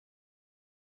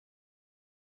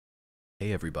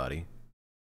Hey everybody,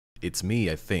 it's me,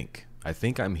 I think. I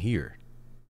think I'm here.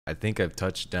 I think I've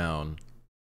touched down,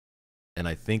 and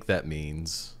I think that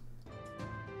means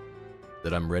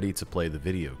that I'm ready to play the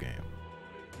video game.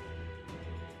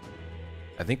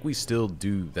 I think we still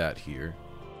do that here.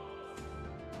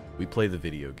 We play the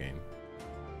video game.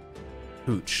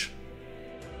 Hooch.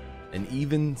 An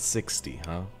even 60,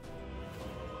 huh?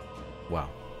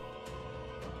 Wow.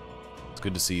 It's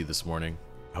good to see you this morning.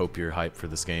 I hope you're hyped for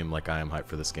this game like I am hyped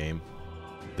for this game.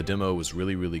 The demo was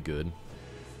really, really good.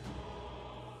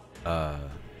 How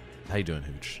you doing,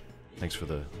 Hooch? Thanks for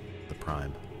the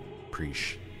prime.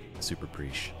 Preesh. Super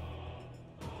preesh.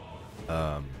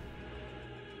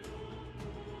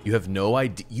 You have no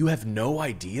idea? You have no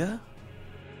idea?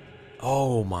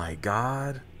 Oh my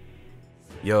god.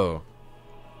 Yo.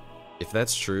 If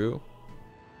that's true,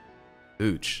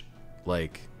 Hooch,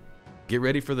 like, get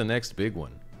ready for the next big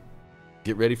one.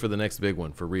 Get ready for the next big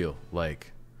one, for real.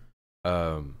 Like,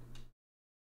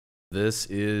 this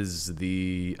is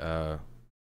the,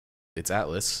 it's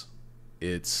Atlas.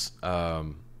 It's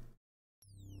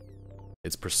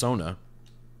Persona.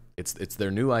 It's their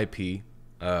new IP.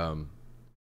 It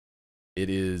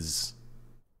is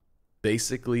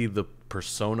basically the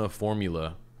Persona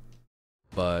formula,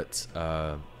 but,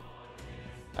 I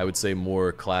would say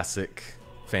more classic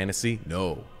fantasy.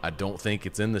 No, I don't think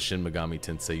it's in the Shin Megami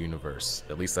Tensei universe.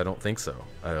 At least I don't think so.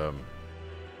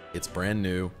 It's brand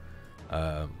new.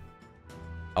 I'll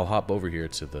hop over here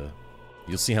to the...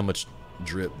 You'll see how much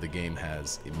drip the game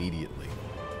has immediately.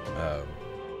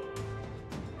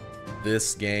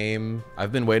 This game...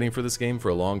 I've been waiting for this game for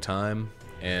a long time,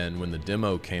 and when the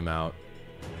demo came out,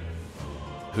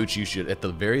 Hooch, you should, at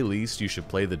the very least, you should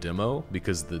play the demo,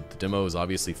 because the demo is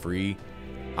obviously free.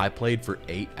 I played for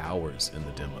 8 hours in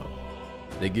the demo.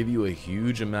 They give you a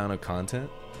huge amount of content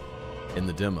in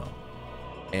the demo,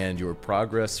 and your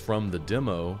progress from the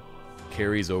demo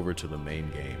carries over to the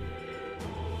main game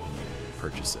when you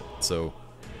purchase it. So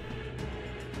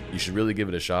you should really give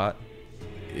it a shot.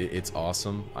 It's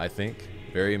awesome, I think.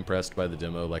 Very impressed by the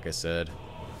demo, like I said.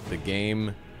 The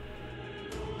game,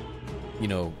 you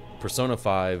know, Persona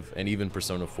 5 and even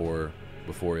Persona 4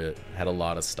 before it had a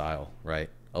lot of style, right?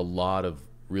 A lot of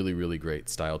really, really great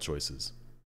style choices.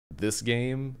 This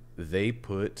game, they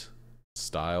put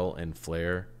style and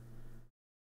flair,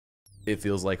 it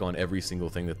feels like, on every single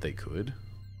thing that they could.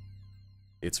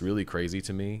 It's really crazy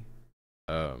to me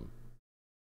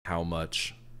how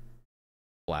much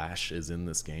flash is in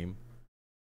this game.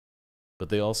 But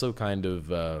they also kind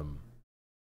of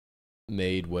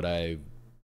made what I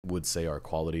would say are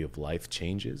quality of life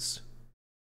changes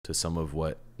to some of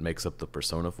what makes up the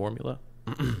Persona formula.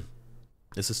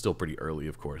 This is still pretty early,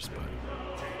 of course, but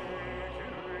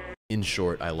in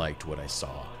short, I liked what I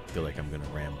saw. I feel like I'm gonna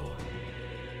ramble.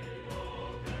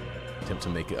 Attempt to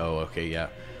make it, oh, okay, yeah.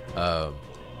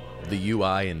 The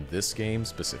UI in this game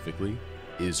specifically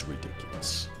is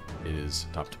ridiculous. It is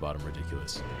top to bottom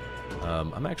ridiculous.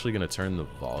 I'm actually gonna turn the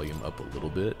volume up a little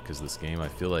bit, because this game, I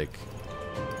feel like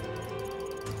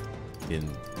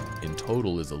in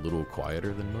total is a little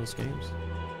quieter than most games.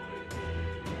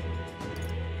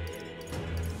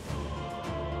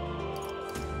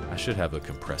 I should have a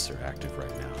compressor active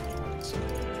right now, so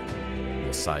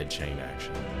a side chain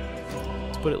action.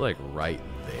 Let's put it like right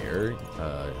there.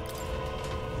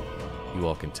 You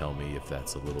all can tell me if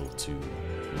that's a little too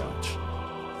much.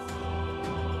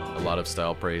 A lot of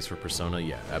style praise for Persona,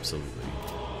 yeah, absolutely,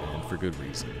 and for good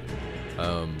reason.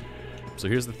 So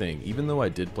here's the thing, even though I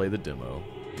did play the demo,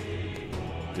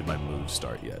 did my move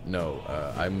start yet? No,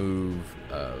 I move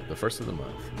the first of the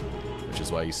month, which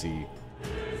is why you see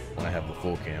when I have the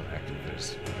full cam active,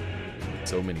 there's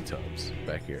so many tubs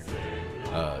back here.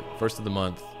 First of the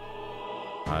month,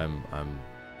 I'm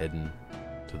heading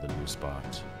to the new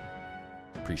spot.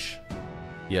 Preesh.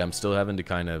 Yeah, I'm still having to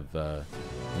kind of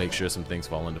make sure some things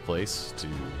fall into place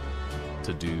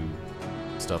to do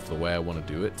stuff the way I want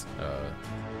to do it.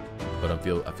 But I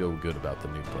feel good about the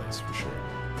new place for sure.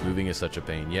 Moving is such a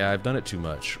pain. Yeah, I've done it too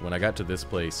much. When I got to this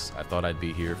place, I thought I'd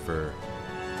be here for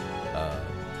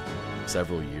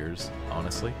several years,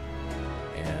 honestly,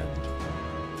 and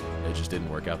it just didn't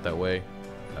work out that way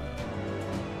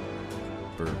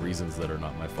for reasons that are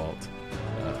not my fault.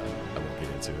 I won't get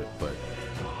into it, but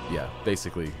yeah,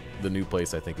 basically the new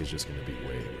place I think is just going to be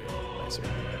way, way nicer.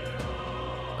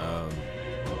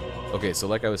 Okay, so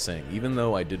like I was saying, even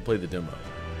though I did play the demo,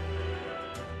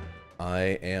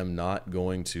 I am not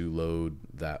going to load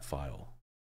that file.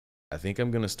 I think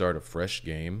I'm going to start a fresh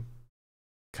game,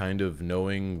 kind of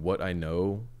knowing what I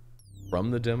know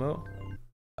from the demo.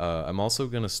 I'm also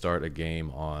going to start a game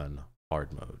on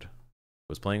hard mode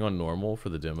was playing on normal for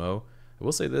the demo. I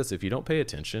will say this, if you don't pay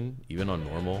attention, even on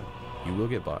normal, you will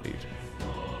get bodied.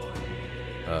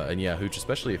 And yeah, Hooch,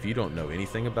 especially if you don't know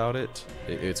anything about it,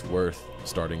 it's worth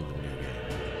starting the new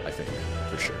game, I think,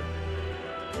 for sure.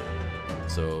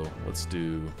 So let's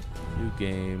do new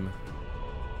game.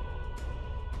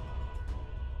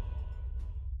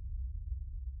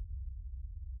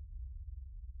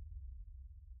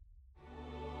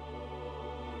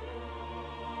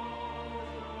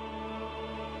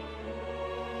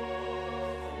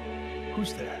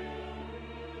 Who's there?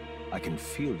 I can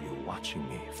feel you watching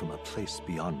me from a place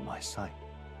beyond my sight.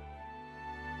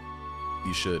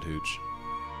 You should, Hooch.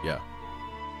 Yeah.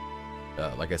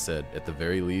 Like I said, at the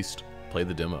very least, play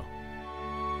the demo.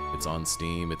 It's on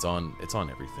Steam. It's on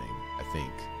everything, I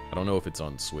think. I don't know if it's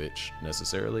on Switch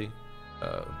necessarily.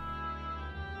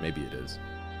 Maybe it is.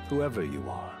 Whoever you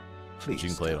are, please. But you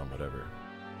can play it on whatever.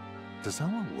 Does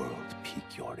our world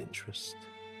pique your interest?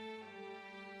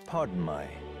 Pardon my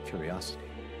curiosity,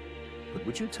 but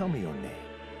would you tell me your name?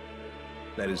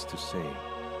 That is to say,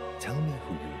 tell me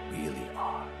who you really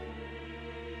are.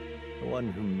 The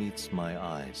one who meets my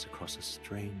eyes across a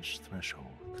strange threshold.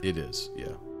 It is,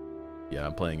 yeah. Yeah,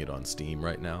 I'm playing it on Steam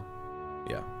right now.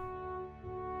 Yeah.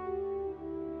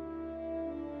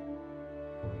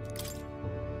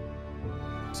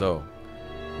 So,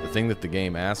 the thing that the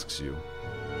game asks you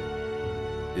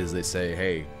is they say,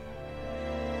 hey,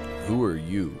 who are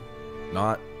you?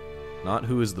 Not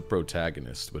who is the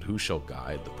protagonist, but who shall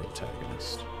guide the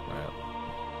protagonist.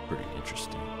 Right? Pretty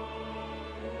interesting.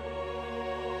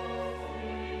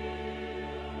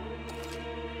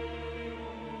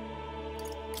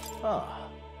 Ah,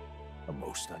 a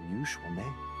most unusual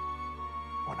name.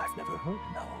 One I've never heard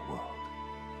in our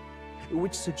world.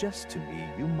 Which suggests to me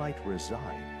you might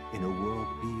reside in a world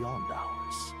beyond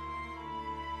ours.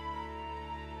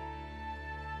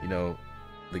 You know,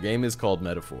 the game is called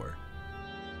Metaphor,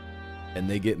 and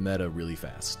they get meta really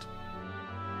fast.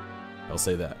 I'll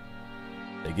say that.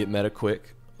 They get meta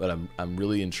quick, but I'm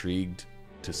really intrigued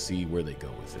to see where they go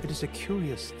with it. It is a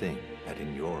curious thing that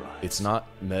in your eyes, it's not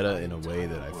meta in a way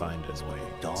that I find annoying.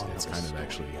 It's kind of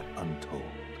actually untold.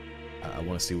 I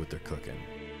want to see what they're cooking.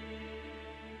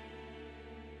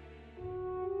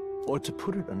 Or to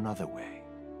put it another way,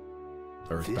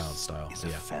 Earthbound style. This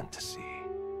is a fantasy.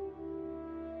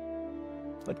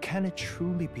 But can it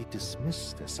truly be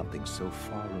dismissed as something so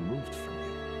far removed from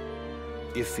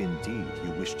you? If indeed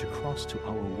you wish to cross to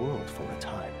our world for a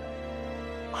time,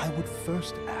 I would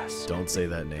first ask... Don't say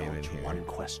that name in here. One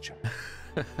question.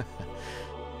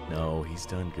 No, he's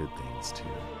done good things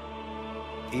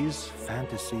too. Is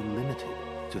fantasy limited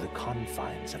to the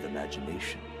confines of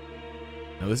imagination?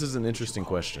 Now this is an interesting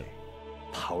question.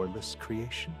 Powerless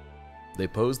creation? They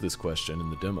posed this question in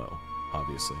the demo,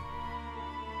 obviously.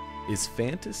 Is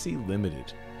fantasy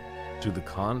limited to the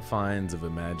confines of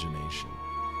imagination?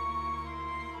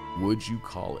 Would you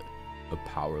call it a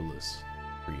powerless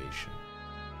creation?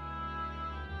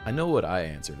 I know what I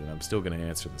answered, and I'm still going to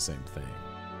answer the same thing.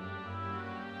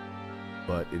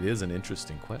 But it is an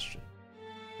interesting question.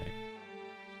 Okay.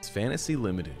 Is fantasy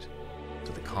limited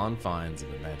to the confines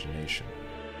of imagination?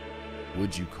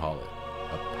 Would you call it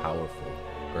a powerful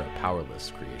or a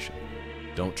powerless creation?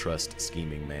 Don't trust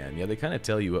scheming man. Yeah, they kind of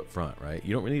tell you up front, right?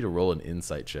 You don't really need to roll an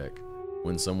insight check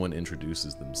when someone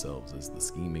introduces themselves as the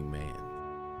scheming man.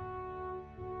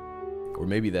 Or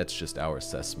maybe that's just our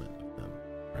assessment of them,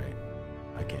 right?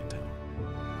 I can't tell.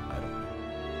 I don't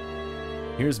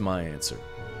know. Here's my answer.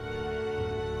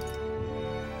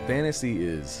 Fantasy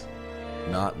is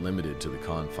not limited to the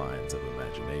confines of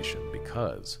imagination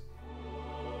because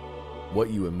what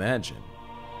you imagine,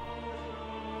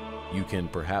 you can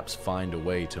perhaps find a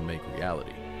way to make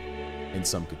reality in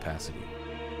some capacity.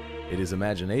 It is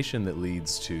imagination that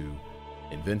leads to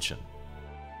invention,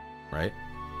 right?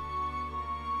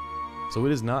 So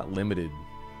it is not limited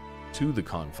to the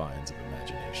confines of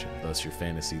imagination. Thus, your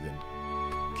fantasy then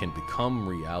can become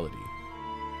reality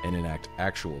and enact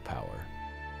actual power.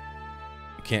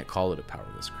 You can't call it a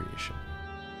powerless creation.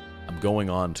 I'm going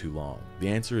on too long. The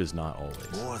answer is not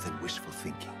always. More than wishful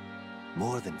thinking,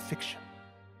 more than fiction.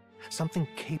 Something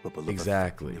capable of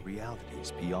exactly affecting the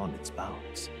realities beyond its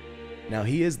bounds. Now,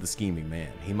 he is the scheming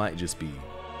man. He might just be,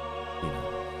 you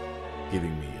know,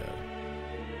 giving me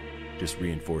just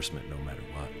reinforcement no matter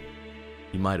what.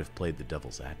 He might have played the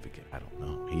devil's advocate. I don't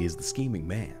know. He is the scheming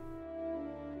man.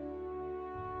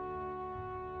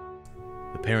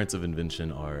 The parents of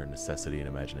invention are necessity and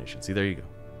imagination. See, there you go.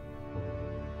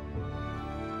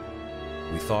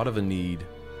 We thought of a need,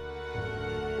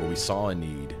 or we saw a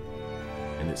need,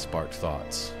 and it sparked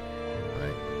thoughts,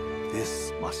 right?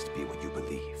 This must be what you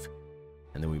believe.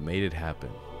 and then we made it happen.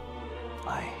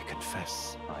 I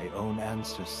confess, my own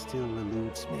answer still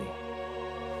eludes me.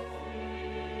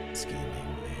 Scheming,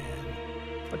 man.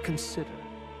 But consider,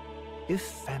 if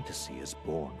fantasy is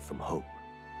born from hope,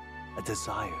 a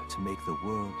desire to make the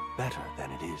world better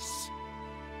than it is,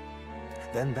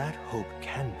 then that hope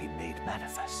can be made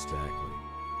manifest. Exactly.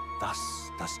 Thus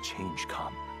does change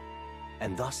come,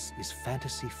 and thus is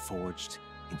fantasy forged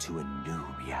into a new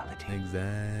reality.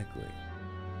 Exactly.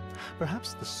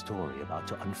 Perhaps the story about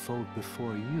to unfold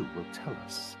before you will tell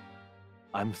us.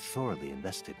 I'm thoroughly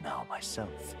invested now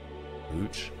myself.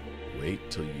 Slouch, wait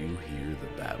till you hear the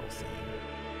battle theme.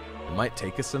 It might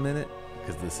take us a minute,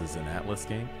 because this is an Atlas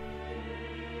game,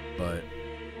 but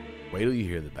wait till you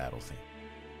hear the battle theme.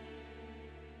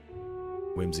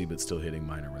 Whimsy, but still hitting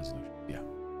minor resolution. Yeah.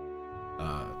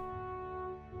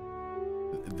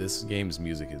 This game's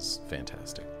music is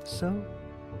fantastic. So,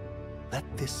 let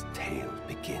this tale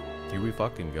begin. Here we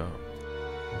fucking go.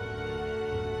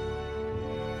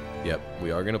 Yep,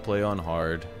 we are going to play on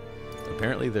hard.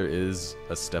 Apparently there is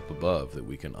a step above that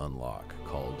we can unlock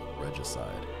called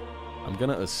Regicide. I'm going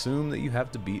to assume that you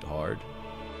have to beat hard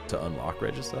to unlock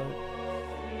Regicide,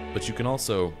 but you can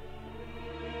also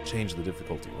change the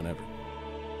difficulty whenever.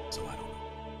 So I don't know.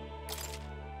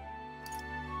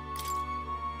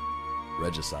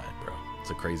 Regicide, bro.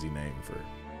 It's a crazy name for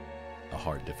a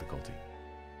hard difficulty.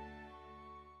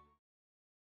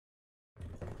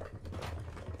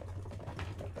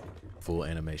 Full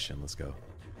animation, let's go.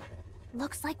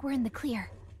 Looks like we're in the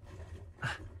clear.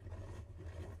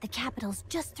 The capital's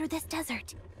just through this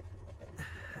desert.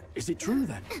 Is it true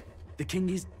then? The king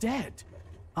is dead?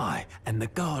 Aye, and the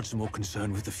guards are more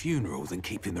concerned with the funeral than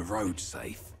keeping the roads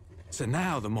safe. So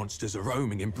now the monsters are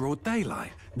roaming in broad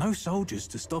daylight. No soldiers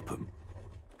to stop them.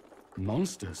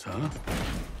 Monsters, huh?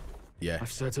 Yeah.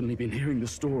 I've certainly been hearing the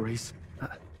stories.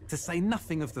 To say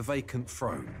nothing of the vacant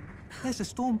throne. There's a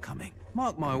storm coming.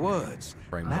 Mark my words.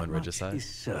 Frame That one, much Regicide. is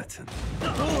certain.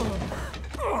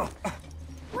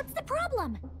 What's the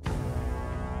problem?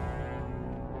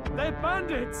 They're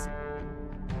bandits!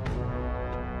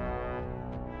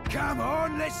 Come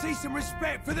on, let's see some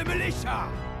respect for the militia!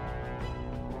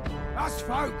 Us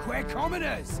folk, we're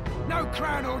commoners. No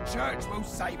crown or church will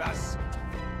save us.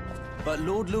 But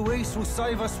Lord Luis will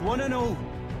save us one and all.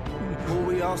 All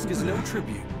we ask is a little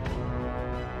tribute.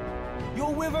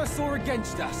 You're with us or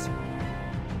against us?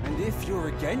 And if you're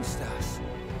against us...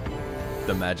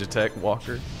 The Magitech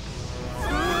Walker.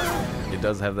 It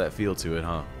does have that feel to it,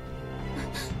 huh?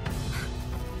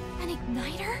 An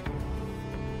igniter?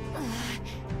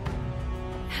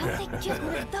 How'd they get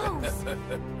one of those?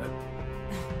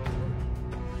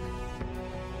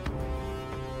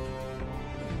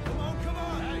 Come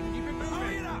on, hey, keep it moving.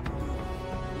 Hurry it up.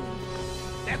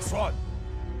 Next one.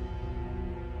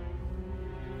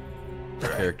 The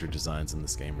character designs in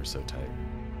this game are so tight.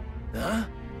 Huh?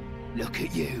 Look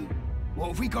at you. What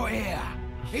have we got here?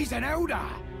 He's an elder.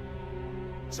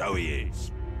 So he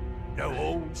is. No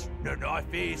horns, no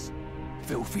knife is.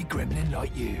 Filthy gremlin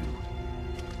like you.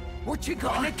 What you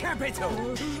got in the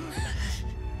capital?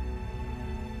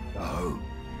 Oh,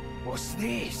 what's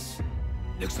this?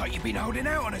 Looks like you've been holding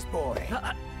out on us, boy.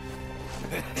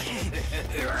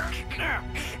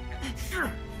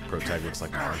 Protag looks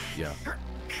like a heart. Yeah.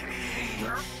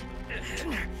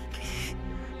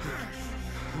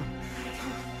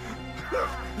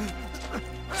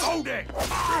 Hold it!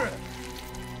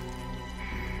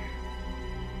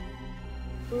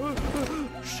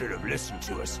 Should have listened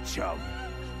to us, chum.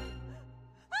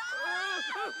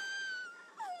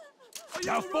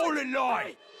 Now fall in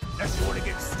line! Unless you want to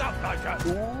get stuck like us.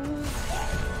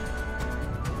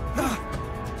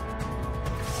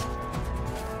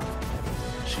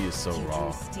 She is so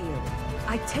raw. Steel.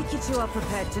 I take it you are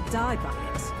prepared to die by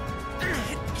it.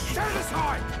 Stand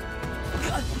aside!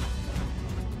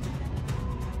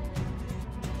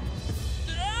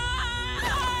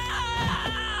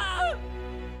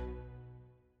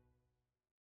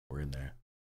 We're in there.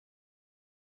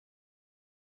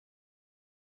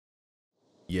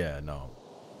 Yeah, no.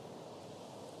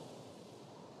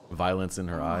 Violence in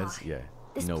her eyes? Yeah.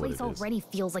 This You know what place it is. already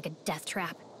feels like a death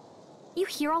trap. You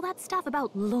hear all that stuff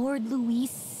about Lord Luis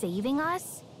saving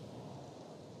us?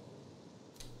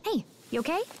 Hey, you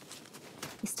okay?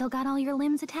 You still got all your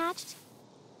limbs attached?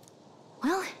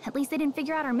 Well, at least they didn't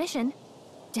figure out our mission.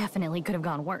 Definitely could have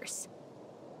gone worse.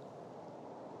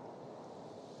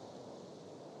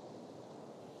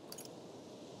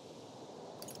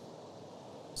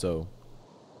 So,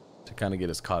 to kind of get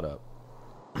us caught up,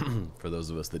 for those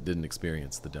of us that didn't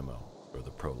experience the demo or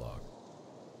the prologue,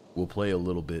 we'll play a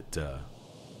little bit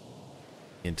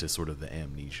into sort of the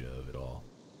amnesia of it all.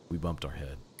 We bumped our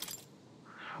head.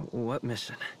 What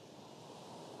mission?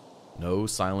 No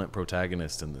silent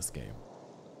protagonist in this game.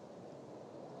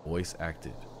 Voice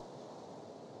acted.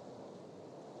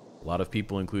 A lot of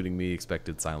people, including me,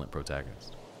 expected silent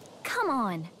protagonist. Come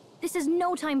on! This is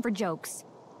no time for jokes.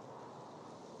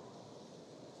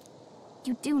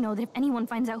 You do know that if anyone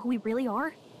finds out who we really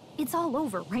are, it's all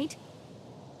over, right?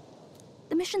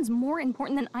 The mission's more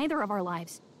important than either of our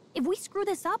lives. If we screw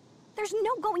this up, there's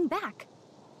no going back.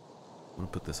 I'm gonna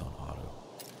put this on auto.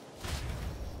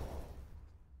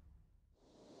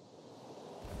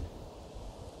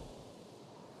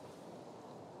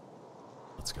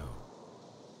 Let's go.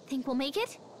 Think we'll make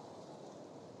it?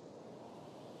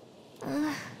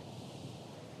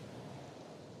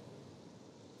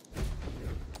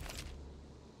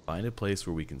 Find a place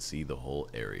where we can see the whole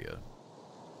area.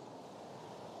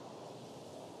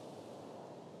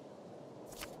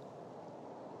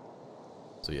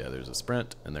 So yeah, there's a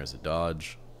sprint and there's a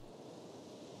dodge.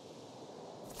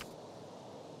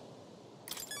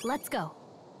 Let's go.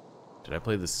 Did I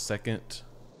play the second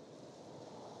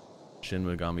Shin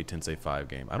Megami Tensei 5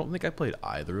 game? I don't think I played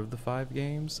either of the 5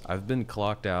 games. I've been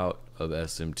clocked out of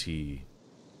SMT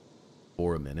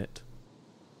for a minute.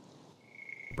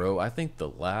 Bro, I think the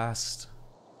last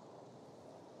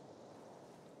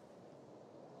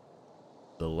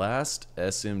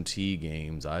SMT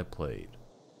games I played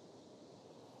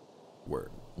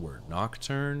were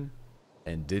Nocturne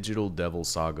and Digital Devil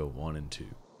Saga 1 and 2.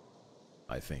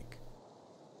 I think.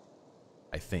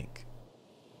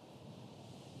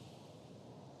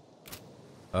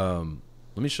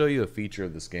 Let me show you a feature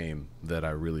of this game that I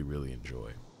really, really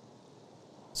enjoy.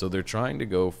 So they're trying to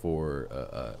go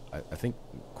for, I think,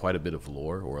 quite a bit of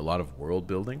lore, or a lot of world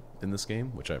building in this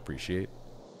game, which I appreciate.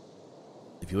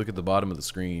 If you look at the bottom of the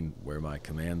screen where my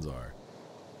commands are,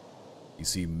 you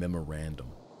see memorandum.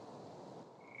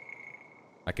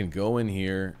 I can go in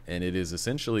here, and it is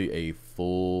essentially a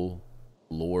full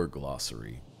lore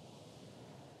glossary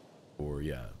for,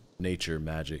 yeah, nature,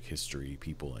 magic, history,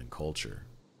 people, and culture.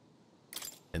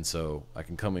 And so I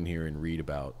can come in here and read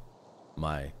about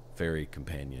my fairy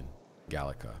companion,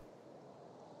 Gallica.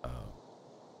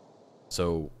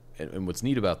 And what's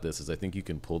neat about this is I think you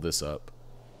can pull this up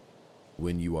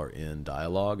when you are in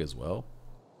dialogue as well.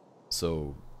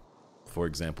 So, for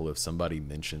example, if somebody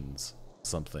mentions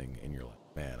something and you're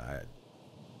like, man, I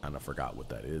kind of forgot what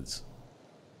that is,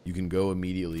 you can go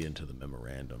immediately into the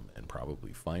memorandum and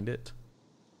probably find it.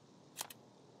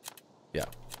 Yeah,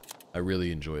 I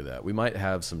really enjoy that. We might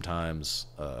have some times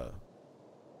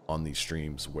on these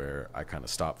streams where I kind of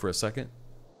stop for a second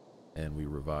and we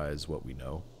revise what we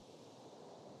know.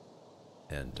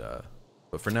 And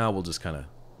but for now we'll just kind of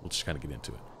get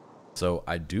into it. So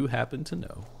I do happen to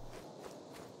know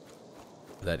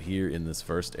that here in this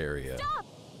first area, stop!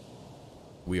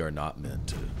 We are not meant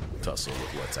to tussle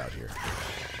with what's out here.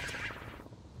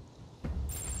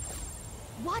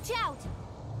 Watch out!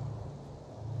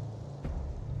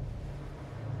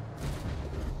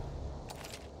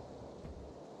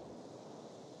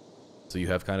 So you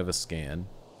have kind of a scan.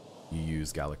 You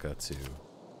use Gallica to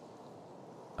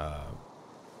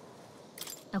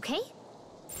okay.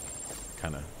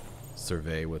 Kind of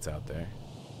survey what's out there.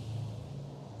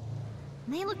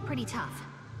 They look pretty tough.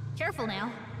 Careful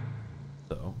now.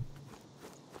 So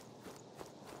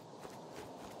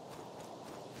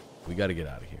we got to get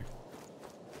out of here.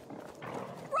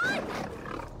 Run!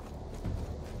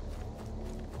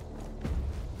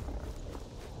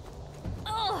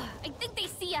 Ugh, I think they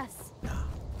see us. Nah,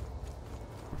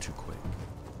 we're too quick.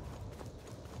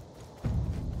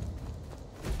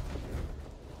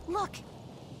 Look.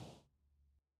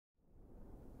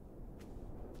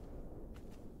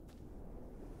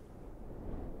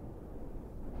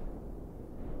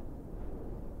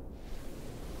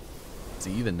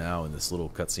 See, even now in this little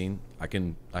cutscene, I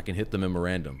can hit the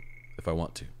memorandum if I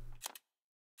want to,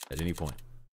 at any point.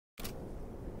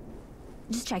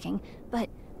 Just checking, but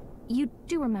you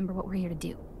do remember what we're here to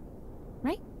do,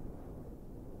 right?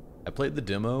 I played the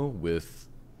demo with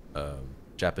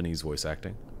Japanese voice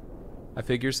acting. I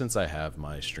figure since I have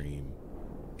my stream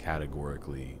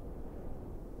categorically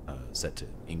set to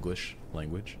English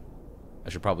language, I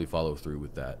should probably follow through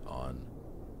with that on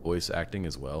voice acting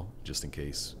as well, just in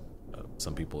case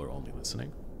some people are only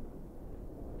listening.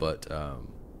 But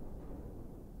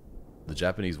the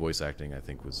Japanese voice acting, I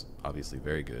think, was obviously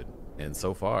very good. And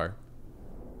so far,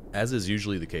 as is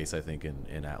usually the case, I think,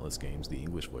 in Atlas games, the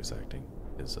English voice acting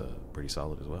is pretty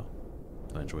solid as well.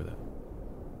 I enjoy that.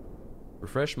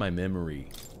 Refresh my memory.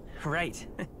 Right.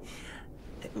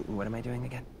 What am I doing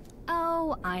again?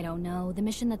 Oh, I don't know. The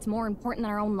mission that's more important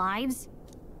than our own lives?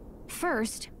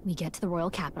 First, we get to the royal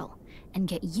capital and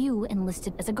get you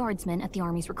enlisted as a guardsman at the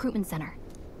army's recruitment center.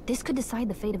 This could decide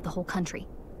the fate of the whole country.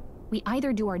 We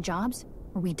either do our jobs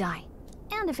or we die.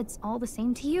 And if it's all the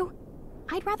same to you,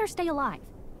 I'd rather stay alive.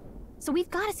 So we've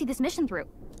got to see this mission through.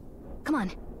 Come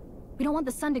on. We don't want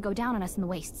the sun to go down on us in the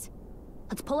wastes.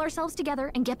 Let's pull ourselves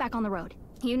together and get back on the road.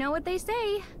 You know what they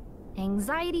say.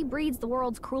 Anxiety breeds the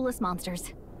world's cruelest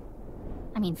monsters.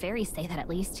 I mean, fairies say that at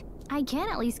least. I can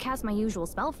at least cast my usual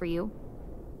spell for you.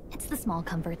 It's the small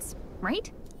comforts,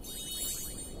 right?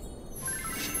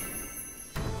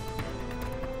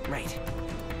 Right.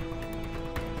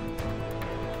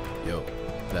 Yo,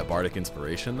 that bardic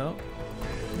inspiration though?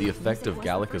 The effect of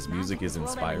Gallica's music is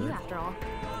inspired.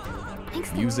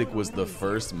 Music was the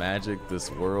first magic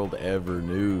this world ever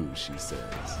knew, she says.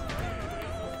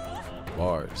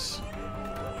 Bars.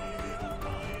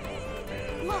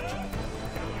 Look!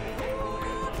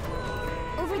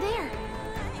 Over there!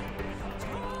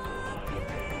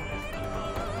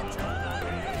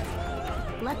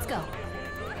 Let's go.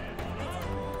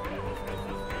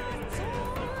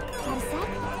 Got a sec?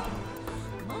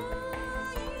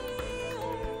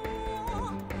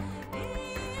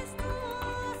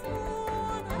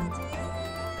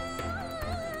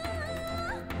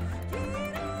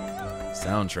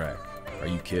 Soundtrack. Are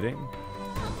you kidding?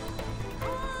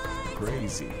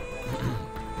 Crazy.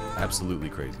 Absolutely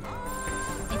crazy.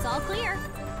 It's all clear.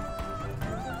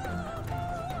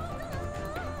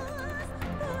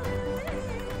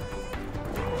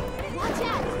 Watch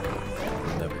out!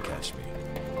 You'll never catch me.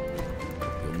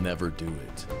 You'll never do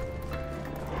it.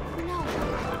 No,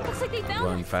 looks like they found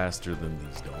Run us. faster than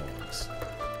these dogs.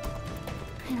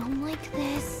 I don't like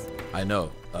this. I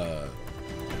know.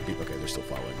 Okay, they're still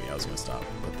following me. I was gonna stop.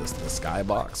 But the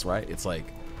skybox, right? It's like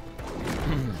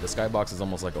the skybox is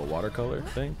almost like a watercolor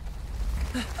thing.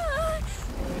 Not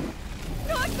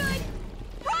good!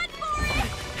 Run for it!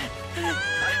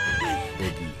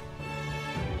 Biggie.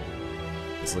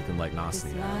 It's looking like This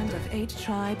Nasnia. land of 8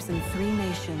 tribes and 3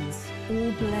 nations,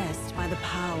 all blessed by the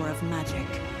power of magic.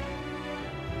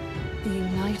 The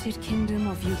United Kingdom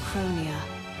of Uchronia.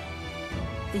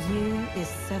 The year is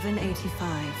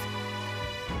 785.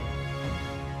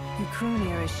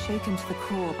 Uchronia is shaken to the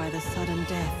core by the sudden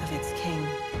death of its king.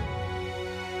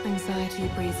 Anxiety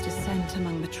breeds dissent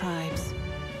among the tribes.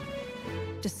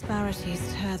 Disparities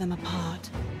tear them apart,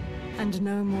 and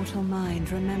no mortal mind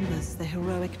remembers the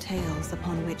heroic tales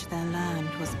upon which their land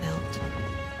was built.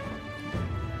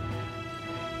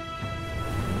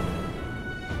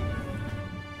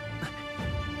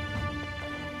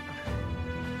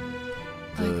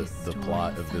 The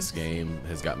plot of this game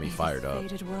has got me fired up,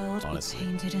 honestly.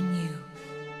 Painted anew.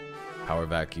 Power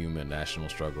vacuum and national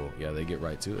struggle. Yeah, they get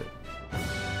right to it.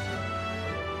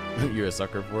 You're a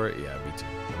sucker for it? Yeah, me too.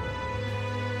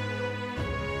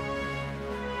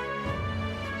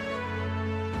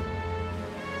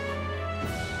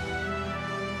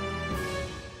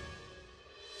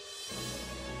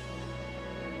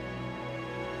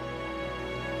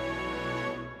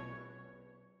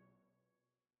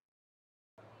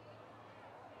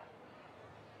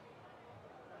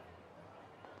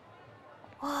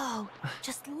 Whoa,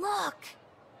 just look!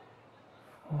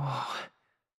 Whoa.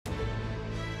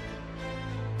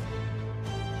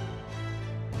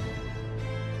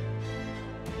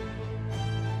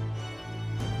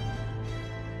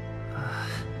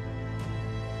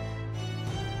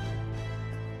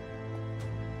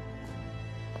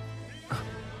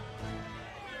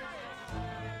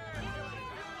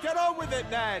 Get on with it,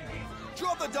 then!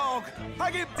 Drop the dog!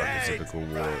 Hang him dead! Typical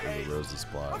War of the Roses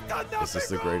plot. I've done This is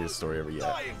the nothing greatest story ever yet.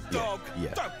 Lying dog!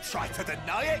 Yeah. Don't try to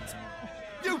deny it!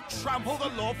 You trample the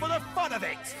law for the fun of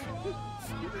it!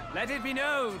 Let it be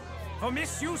known, for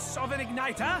misuse of an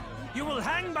igniter, you will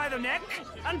hang by the neck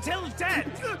until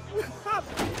dead.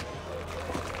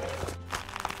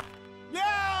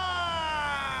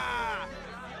 Yeah!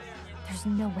 There's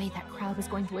no way that crowd was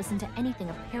going to listen to anything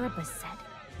a Paribus said.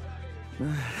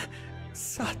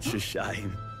 Such a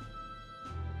shame.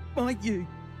 Might you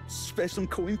spare some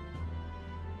coin?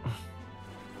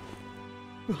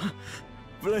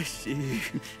 Bless you.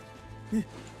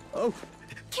 Oh,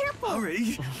 Careful!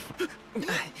 hurry.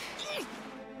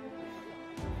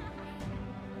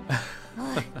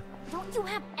 Don't you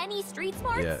have any street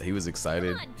smarts? Yeah, he was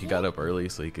excited. Come on, He got up early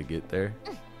so he could get there.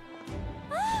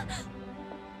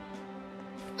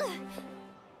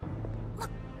 Look,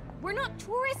 we're not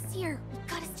tourists here. We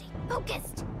gotta stay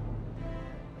focused.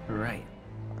 Right.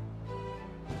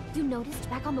 You noticed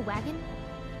back on the wagon?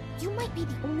 You might be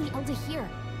the only Elder here,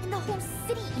 in the whole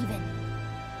city even.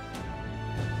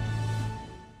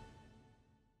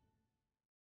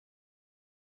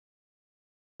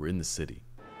 We're in the city.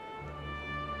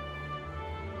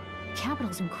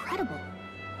 Capital's incredible.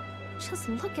 Just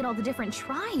look at all the different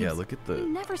tribes. Yeah, look at the... You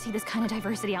never see this kind of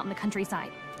diversity out in the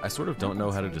countryside. I sort of don't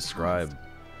know how to describe...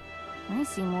 I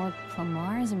see more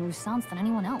Clamars and Roussants than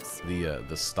anyone else.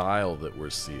 The style that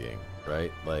we're seeing,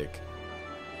 right? Like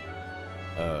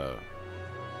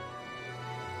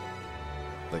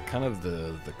kind of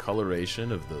the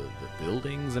coloration of the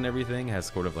buildings and everything has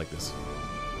sort of like this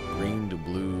green to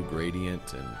blue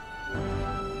gradient, and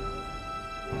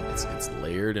it's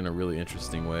layered in a really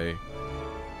interesting way.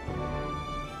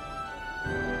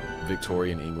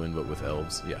 Victorian England, but with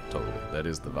elves. Yeah, totally. That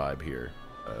is the vibe here.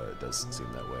 It does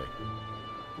seem that way.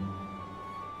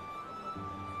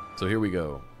 So here we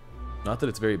go. Not that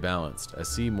it's very balanced. I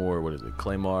see more, what is it,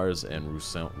 Claymars and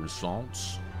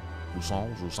Roussants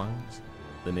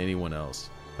than anyone else.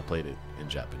 I played it in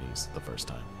Japanese the first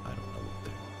time. I don't know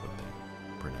what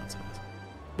they pronounce it as.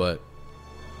 But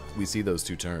we see those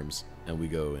two terms, and we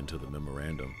go into the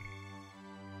memorandum.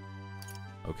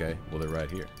 Okay, well they're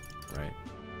right here, right?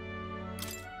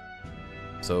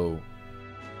 So,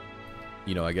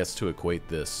 you know, I guess to equate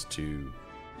this to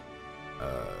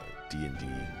D&D,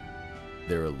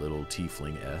 they're a little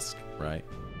tiefling-esque, right?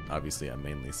 Obviously, I'm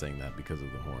mainly saying that because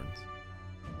of the horns.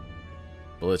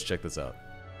 But let's check this out.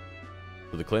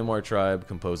 So the Claymar tribe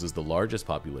composes the largest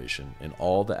population in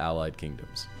all the allied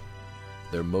kingdoms.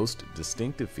 Their most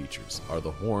distinctive features are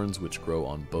the horns, which grow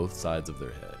on both sides of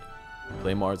their head.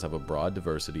 Claymars have a broad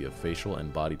diversity of facial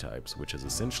and body types, which has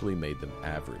essentially made them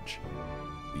average.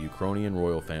 The Ukrainian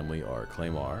royal family are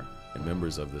Claymar, and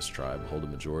members of this tribe hold a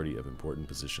majority of important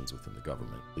positions within the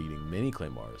government, leading many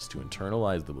Claymars to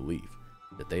internalize the belief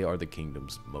that they are the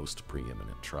kingdom's most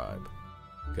preeminent tribe.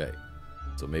 Okay,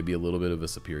 so maybe a little bit of a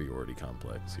superiority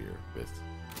complex here with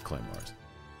the Claymars.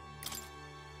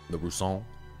 The Roussants,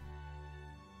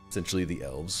 essentially the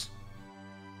elves,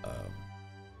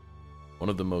 one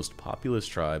of the most populous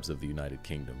tribes of the United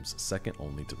Kingdoms, second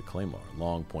only to the Claymar.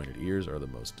 Long pointed ears are the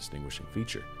most distinguishing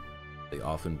feature. They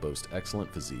often boast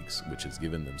excellent physiques, which has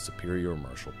given them superior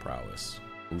martial prowess.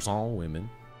 Roussant women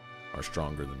are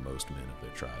stronger than most men of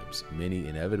their tribes. Many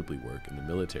inevitably work in the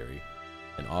military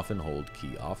and often hold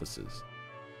key offices.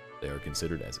 They are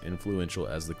considered as influential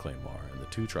as the Claymar, and the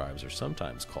two tribes are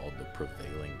sometimes called the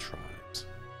prevailing tribes.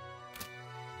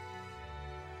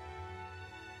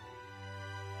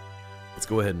 Let's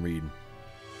go ahead and read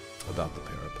about the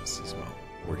Parapus as well.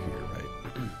 We're here, right?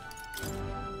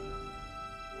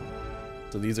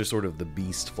 So these are sort of the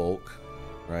beast folk,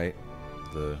 right?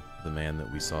 The man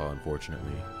that we saw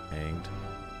unfortunately hanged.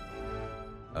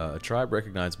 A tribe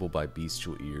recognizable by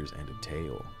bestial ears and a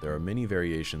tail. There are many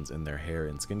variations in their hair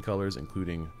and skin colors,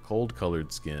 including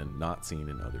cold-colored skin not seen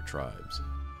in other tribes.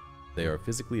 They are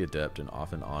physically adept and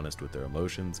often honest with their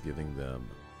emotions, giving them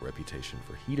a reputation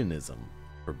for hedonism,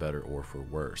 for better or for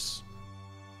worse.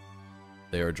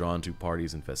 They are drawn to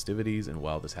parties and festivities, and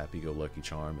while this happy-go-lucky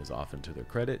charm is often to their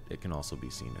credit, it can also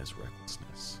be seen as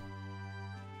recklessness.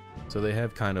 So they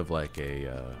have kind of like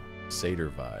a satyr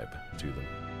vibe to them.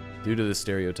 Due to this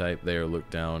stereotype, they are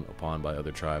looked down upon by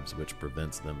other tribes, which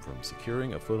prevents them from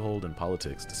securing a foothold in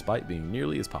politics despite being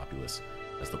nearly as populous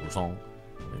as the Roussant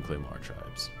and Claymar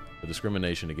tribes. The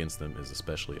discrimination against them is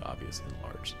especially obvious in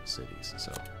large cities.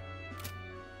 So,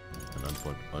 an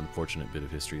unfortunate bit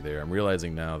of history there. I'm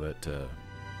realizing now that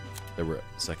there were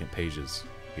second pages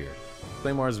here.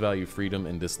 Claymars value freedom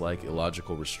and dislike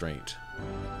illogical restraint.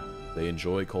 They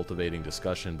enjoy cultivating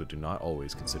discussion, but do not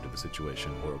always consider the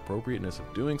situation or appropriateness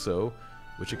of doing so,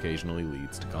 which occasionally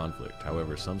leads to conflict.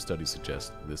 However, some studies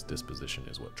suggest this disposition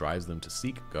is what drives them to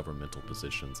seek governmental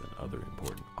positions and other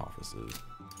important offices.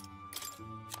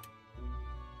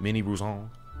 Many Roussants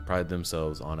pride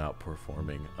themselves on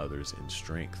outperforming others in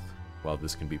strength. While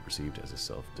this can be perceived as a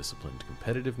self-disciplined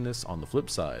competitiveness, on the flip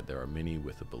side, there are many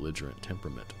with a belligerent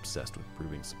temperament obsessed with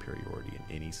proving superiority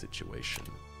in any situation.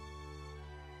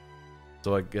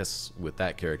 So I guess with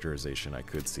that characterization, I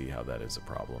could see how that is a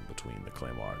problem between the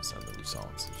Claymars and the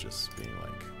Roussants. It's just being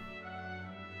like,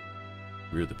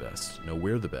 we're the best. No,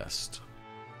 we're the best.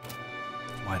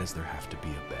 Why does there have to be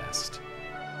a best?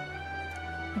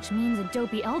 Which means a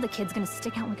dopey Elder kid's gonna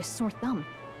stick out like a sore thumb.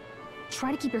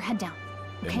 Try to keep your head down,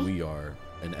 okay? And we are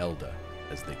an Elder,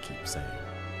 as they keep saying.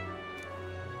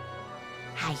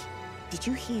 Hey, did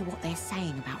you hear what they're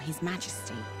saying about His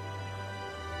Majesty?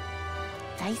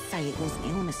 They say it wasn't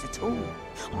illness at all.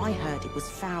 I heard it was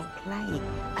foul play,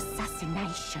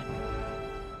 assassination.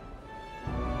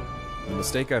 The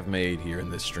mistake I've made here in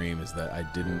this stream is that I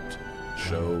didn't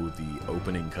show the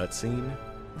opening cutscene.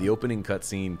 The opening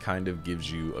cutscene kind of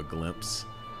gives you a glimpse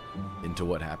into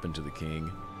what happened to the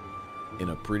king. in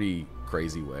a pretty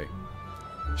crazy way.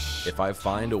 If I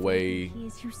find a way,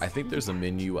 I think there's a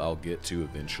menu I'll get to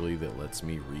eventually that lets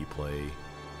me replay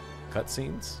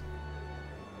cutscenes.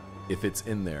 If it's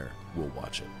in there, we'll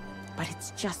watch it. But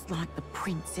it's just like the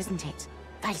prince, isn't it?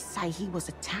 They say he was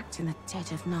attacked in the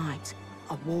dead of night.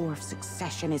 A war of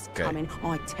succession is coming,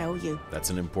 I tell you. That's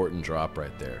an important drop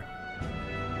right there.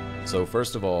 So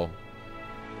first of all,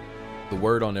 the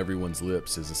word on everyone's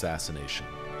lips is assassination.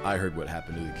 I heard what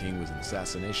happened to the king was an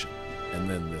assassination. And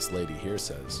then this lady here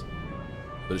says,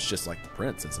 but it's just like the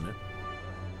prince, isn't it?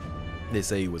 They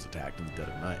say he was attacked in the dead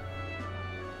of night.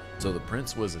 So the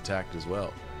prince was attacked as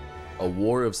well. A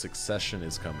war of succession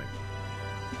is coming.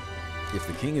 If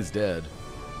the king is dead,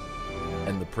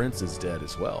 and the prince is dead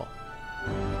as well,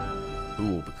 who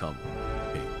will become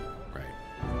king, right?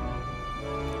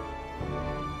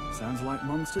 Sounds like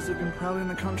monsters have been prowling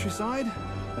the countryside.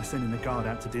 They're sending the guard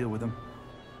out to deal with them.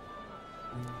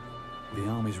 The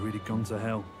army's really gone to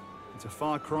hell. It's a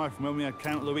far cry from when we had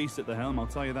Count Luis at the helm, I'll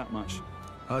tell you that much.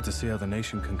 Hard to see how the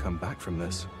nation can come back from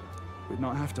this. We'd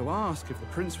not have to ask if the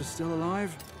prince was still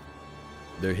alive.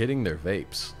 They're hitting their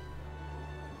vapes.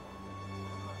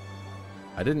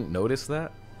 I didn't notice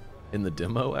that in the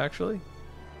demo, actually.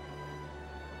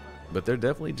 But they're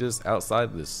definitely just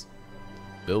outside this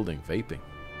building vaping.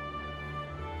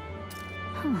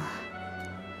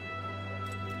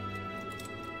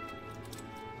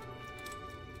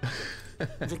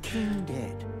 The king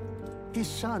dead, his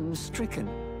son stricken.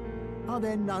 Are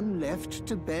there none left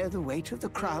to bear the weight of the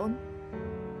crown?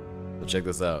 So check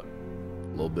this out.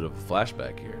 A little bit of a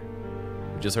flashback here.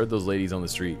 We just heard those ladies on the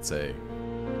street say,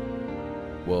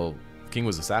 well, the king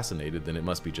was assassinated, then it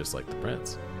must be just like the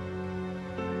prince.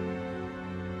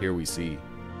 Here we see,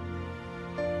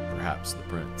 perhaps the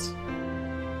prince.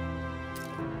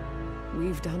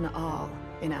 We've done all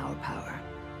in our power,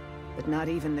 but not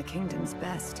even the kingdom's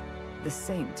best. The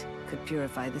saint could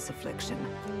purify this affliction.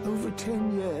 Over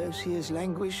 10 years he has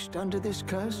languished under this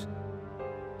curse.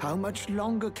 How much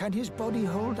longer can his body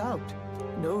hold out?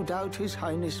 No doubt his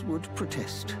highness would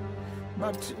protest.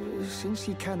 But since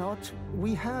he cannot,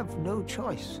 we have no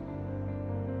choice.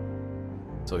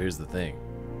 So here's the thing.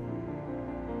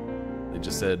 They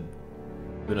just said,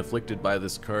 been afflicted by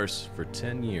this curse for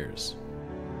 10 years.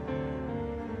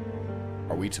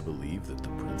 Are we to believe that the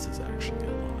prince is actually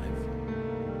alive?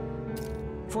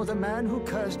 For the man who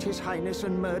cursed his highness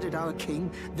and murdered our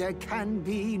king, there can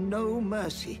be no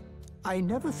mercy. I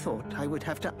never thought I would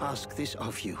have to ask this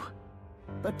of you.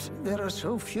 But there are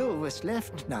so few of us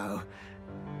left now.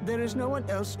 There is no one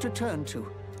else to turn to.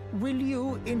 Will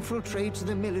you infiltrate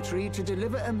the military to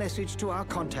deliver a message to our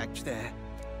contact there?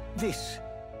 This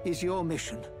is your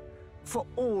mission. For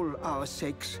all our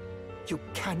sakes, you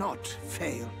cannot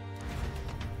fail.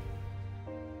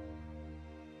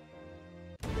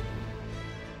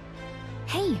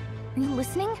 Hey, are you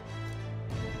listening?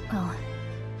 Well,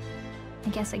 I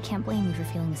guess I can't blame you for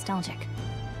feeling nostalgic.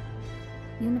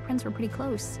 You and the prince were pretty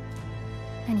close.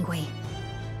 Anyway,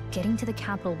 getting to the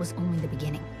capital was only the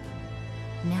beginning.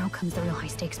 Now comes the real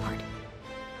high-stakes part.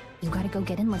 You gotta go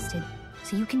get enlisted,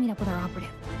 so you can meet up with our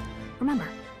operative. Remember,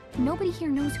 nobody here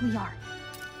knows who we are.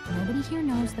 Nobody here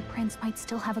knows the prince might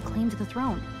still have a claim to the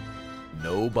throne.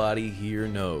 Nobody here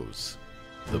knows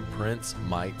the prince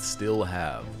might still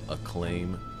have a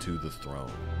claim to the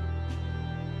throne.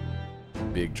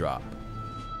 Big drop.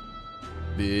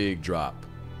 Big drop.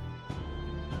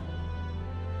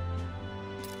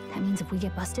 That means if we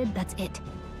get busted, that's it.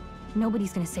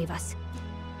 Nobody's gonna save us.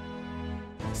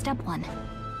 Step 1.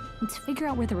 Let's figure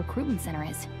out where the recruitment center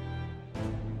is.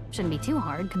 Shouldn't be too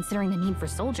hard, considering the need for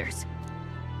soldiers.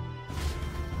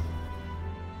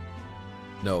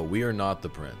 No, we are not the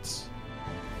prince.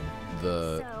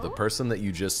 The person that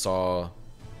you just saw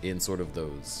in sort of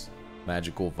those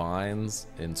magical vines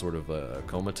in sort of a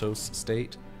comatose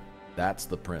state, that's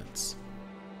the prince.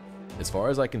 As far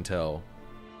as I can tell,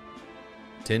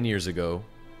 10 years ago,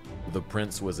 the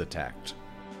prince was attacked.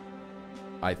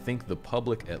 I think the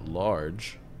public at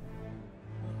large,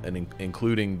 and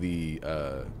including the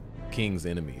king's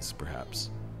enemies perhaps,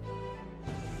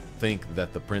 think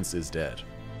that the prince is dead,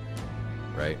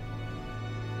 right?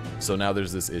 So now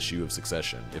there's this issue of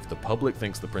succession. If the public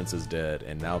thinks the prince is dead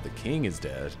and now the king is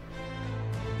dead,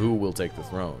 who will take the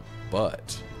throne?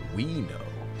 But we know,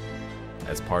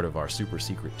 as part of our super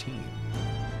secret team,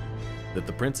 that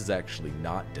the prince is actually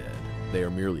not dead. They are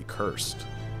merely cursed.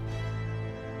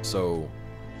 So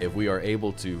if we are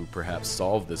able to perhaps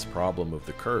solve this problem of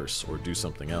the curse or do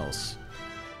something else,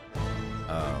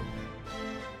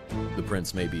 the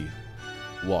prince maybe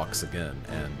walks again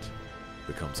and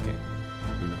becomes king.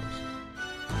 Who knows?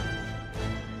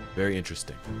 Very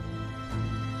interesting.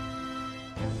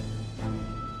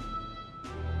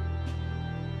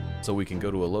 So we can go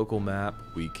to a local map.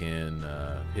 We can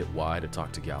hit Y to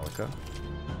talk to Gallica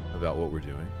about what we're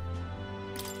doing.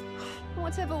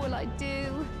 Whatever will I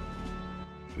do?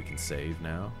 We can save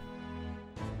now.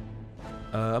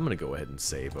 I'm gonna go ahead and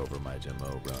save over my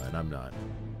demo run. I'm not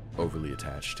overly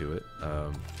attached to it.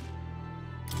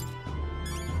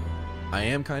 I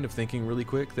am kind of thinking really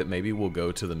quick that maybe we'll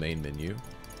go to the main menu,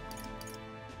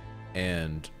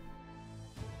 and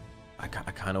I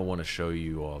kind of want to show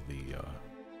you all the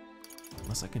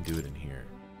unless I can do it in here.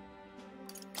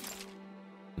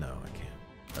 No, I can't.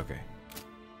 Okay.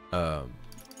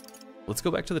 Let's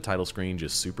go back to the title screen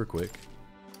just super quick,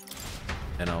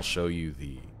 and I'll show you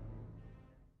the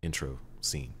intro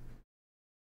scene.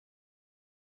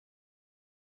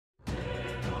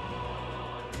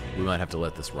 We might have to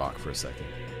let this rock for a second.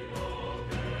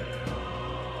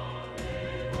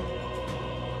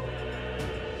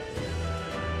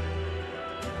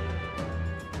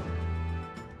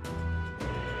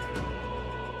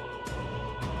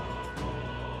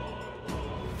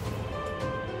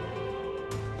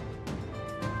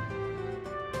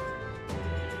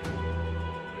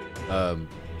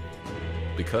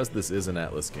 Because this is an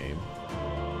Atlas game,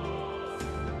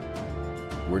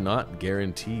 we're not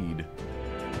guaranteed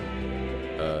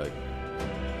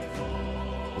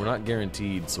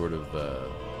sort of how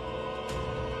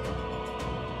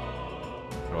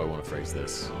do I want to phrase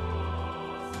this?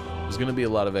 There's going to be a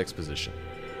lot of exposition.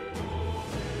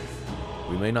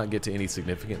 We may not get to any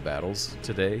significant battles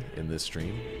today in this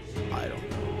stream. I don't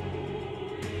know.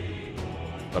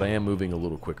 But I am moving a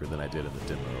little quicker than I did in the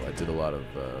demo. I did a lot of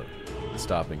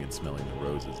stopping and smelling the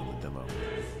roses in the demo.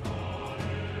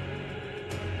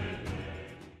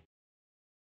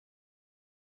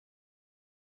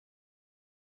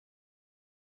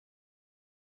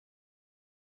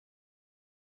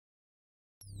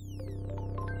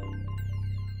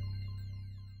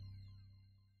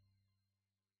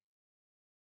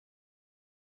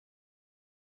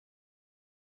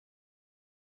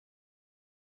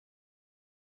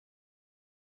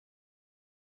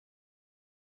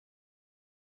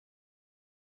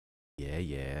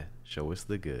 Yeah, show us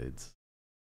the goods.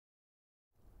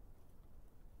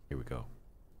 Here we go.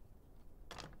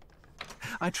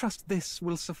 I trust this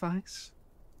will suffice.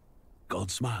 God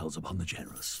smiles upon the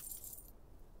generous.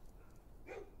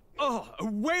 Oh,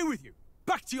 away with you!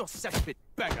 Back to your cesspit,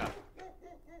 beggar!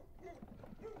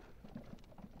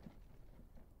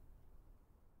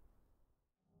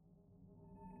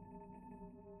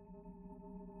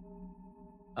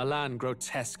 A land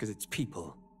grotesque as its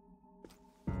people.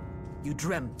 You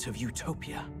dreamt of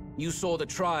utopia. You saw the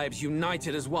tribes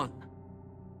united as one.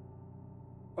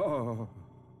 Oh.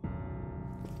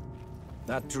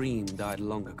 That dream died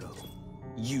long ago.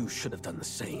 You should have done the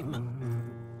same.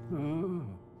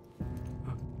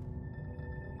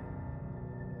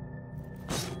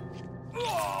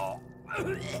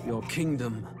 Your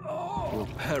kingdom will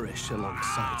perish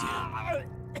alongside you.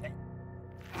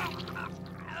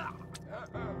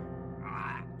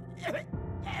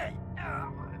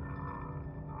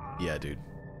 Yeah, dude.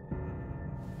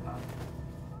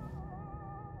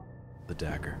 The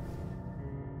dagger.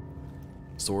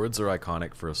 Swords are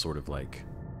iconic for a sort of like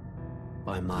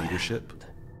leadership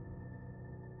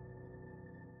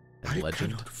and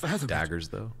legend. Daggers,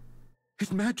 though.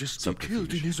 His Majesty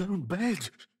killed in his own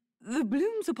bed. The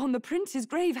blooms upon the prince's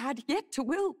grave had yet to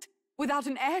wilt. Without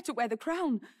an heir to wear the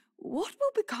crown, what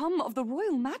will become of the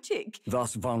royal magic?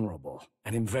 Thus vulnerable,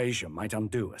 an invasion might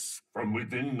undo us. From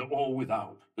within or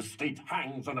without, the state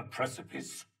hangs on a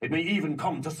precipice. It may even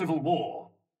come to civil war.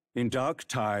 In dark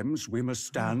times, we must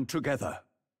stand together.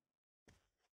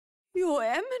 Your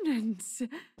Eminence.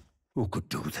 Who could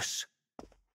do this?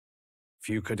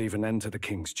 Few could even enter the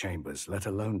king's chambers, let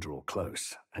alone draw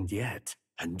close. And yet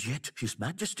His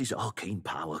Majesty's arcane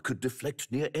power could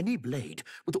deflect near any blade.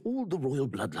 With all the royal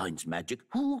bloodline's magic,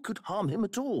 who could harm him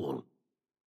at all?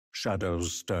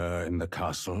 shadows stir in the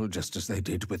castle just as they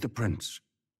did with the prince.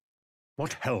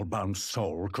 What hellbound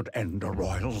soul could end a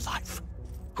royal life?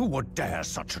 Who would dare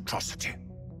such atrocity?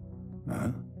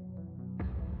 Huh?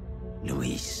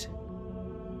 Luis.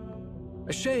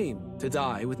 A shame to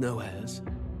die with no heirs.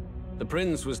 The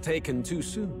prince was taken too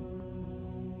soon.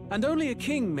 And only a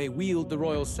king may wield the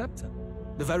royal scepter,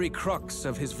 the very crux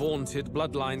of his vaunted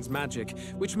bloodline's magic,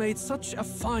 which made such a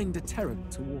fine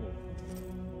deterrent to war.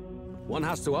 One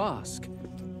has to ask,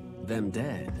 them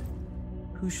dead,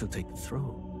 who shall take the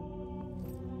throne?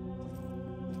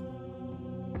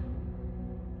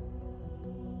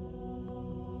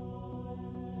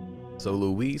 So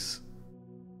Luis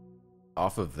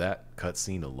off of that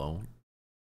cutscene alone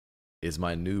is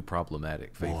my new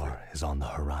problematic favorite. War is on the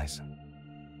horizon.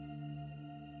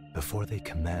 Before they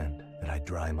command that I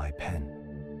dry my pen,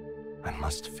 I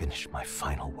must finish my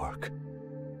final work.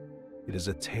 It is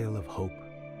a tale of hope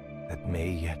that may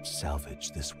yet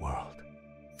salvage this world.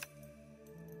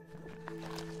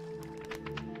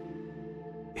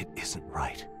 It isn't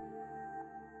right.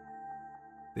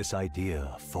 This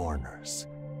idea of foreigners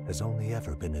has only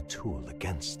ever been a tool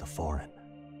against the foreign.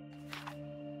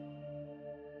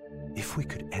 If we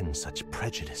could end such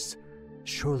prejudice,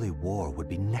 surely war would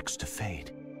be next to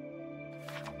fade.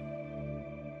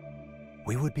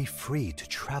 We would be free to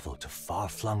travel to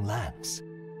far-flung lands.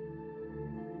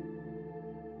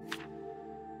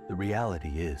 The reality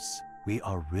is, we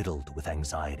are riddled with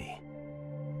anxiety.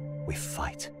 We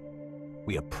fight,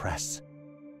 we oppress,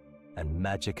 and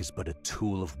magic is but a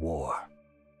tool of war.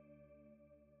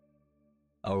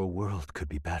 Our world could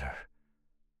be better.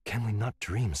 Can we not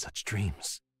dream such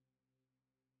dreams?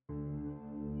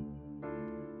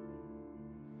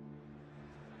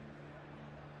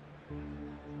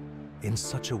 In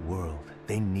such a world,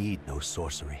 they need no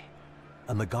sorcery.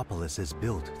 A megapolis is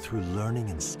built through learning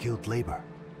and skilled labor.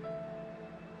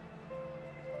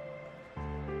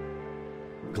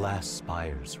 Glass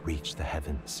spires reach the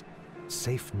heavens,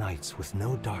 safe nights with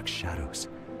no dark shadows,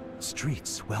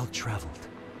 streets well-traveled.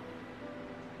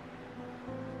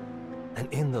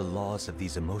 And in the laws of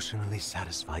these emotionally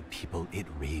satisfied people, it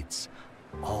reads,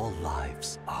 all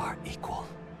lives are equal.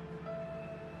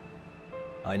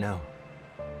 I know,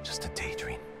 just a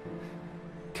daydream.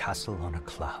 Castle on a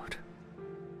cloud.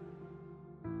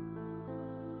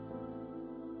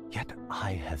 Yet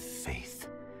I have faith.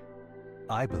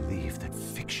 I believe that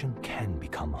fiction can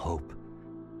become hope,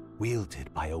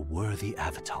 wielded by a worthy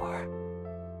avatar.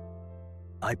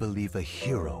 I believe a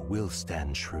hero will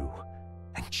stand true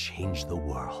and change the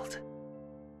world.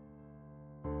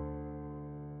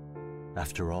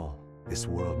 After all, this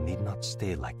world need not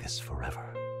stay like this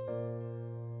forever.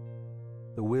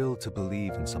 The will to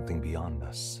believe in something beyond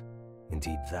us,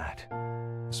 indeed that,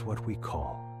 is what we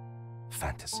call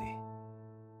fantasy.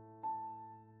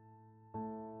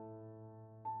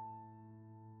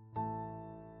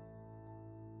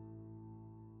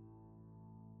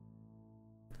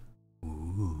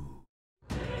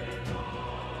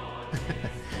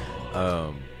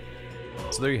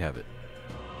 So there you have it.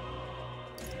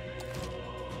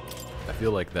 I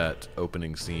feel like that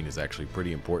opening scene is actually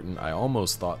pretty important. I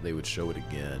almost thought they would show it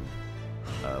again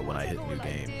when I hit new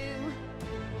game.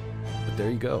 But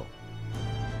there you go.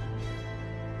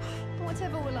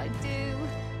 Whatever will I do?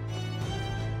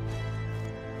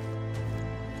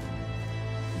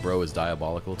 Bro is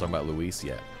diabolical. Talking about Luis?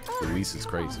 Yeah. Luis is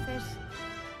crazy.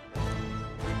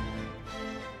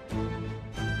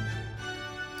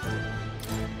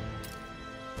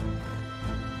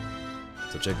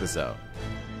 So check this out.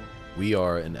 We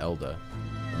are an Elda.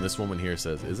 And this woman here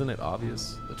says, isn't it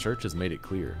obvious? The church has made it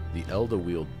clear. The Elda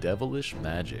wield devilish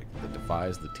magic that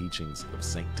defies the teachings of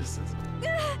sancticism.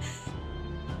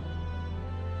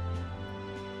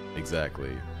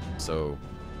 Exactly. So,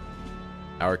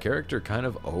 our character kind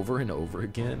of over and over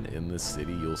again in this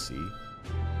city, you'll see.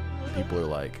 People are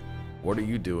like, what are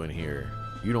you doing here?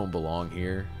 You don't belong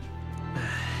here.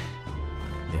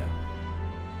 Yeah.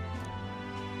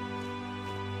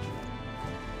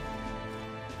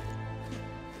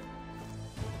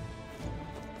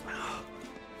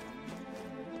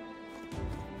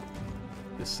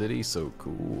 The city's so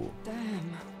cool.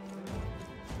 Damn.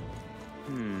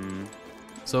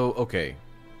 So, okay.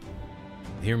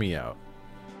 Hear me out.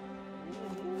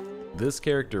 This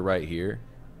character right here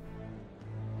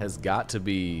has got to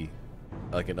be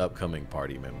like an upcoming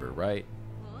party member, right?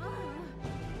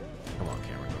 Come on,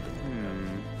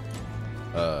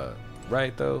 camera.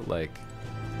 Right though? Like,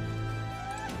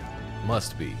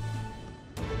 must be.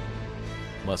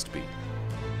 Must be.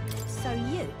 So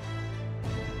you.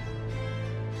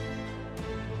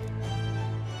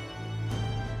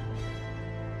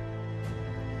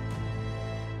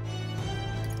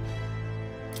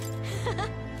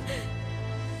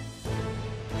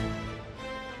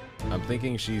 I'm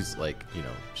thinking she's like, you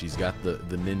know, she's got the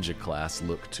ninja class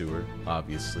look to her,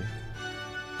 obviously.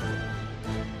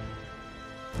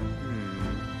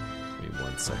 Give me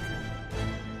 1 second.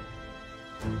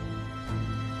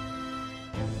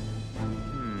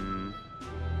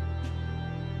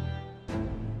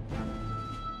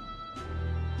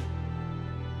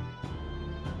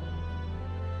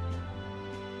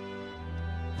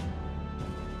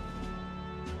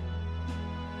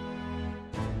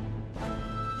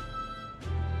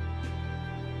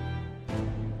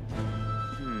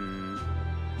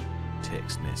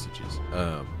 text messages.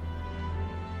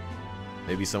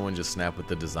 Maybe someone just snapped with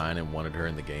the design and wanted her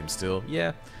in the game still.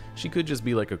 Yeah, she could just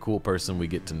be like a cool person we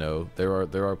get to know. There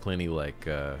are plenty like,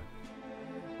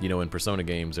 you know, in Persona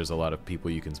games, there's a lot of people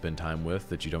you can spend time with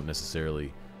that you don't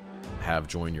necessarily have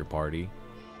join your party.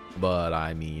 But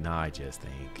I mean, I just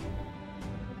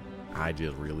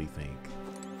really think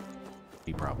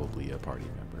he probably a party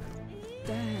member.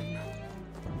 Damn.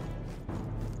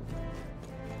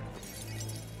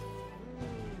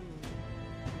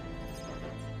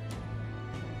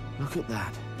 Look at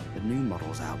that. The new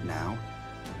model's out now.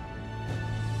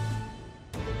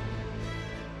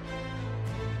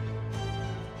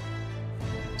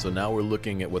 So now we're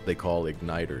looking at what they call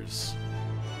igniters.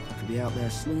 I could be out there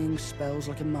slinging spells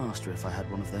like a master if I had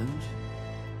one of those.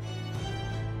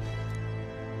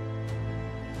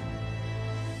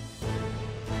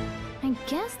 I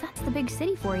guess that's the big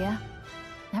city for you.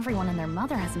 Everyone and their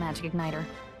mother has a magic igniter.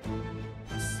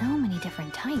 So many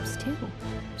different types, too.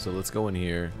 So let's go in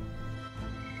here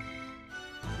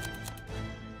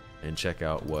and check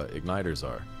out what igniters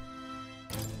are.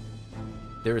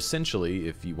 They're essentially,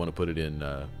 if you want to put it in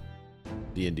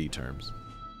D&D terms,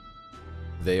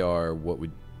 they are what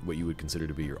you would consider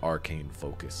to be your arcane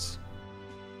focus.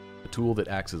 A tool that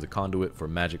acts as a conduit for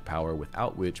magic power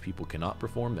without which people cannot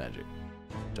perform magic.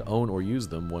 To own or use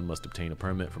them, one must obtain a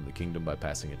permit from the kingdom by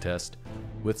passing a test,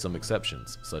 with some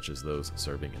exceptions, such as those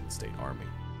serving in the state army.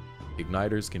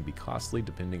 Igniters can be costly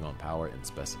depending on power and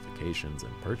specifications,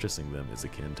 and purchasing them is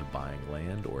akin to buying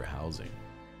land or housing.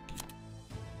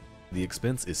 The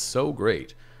expense is so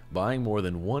great, buying more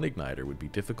than one igniter would be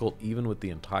difficult even with the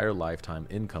entire lifetime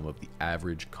income of the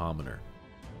average commoner.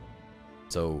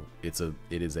 So it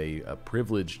is a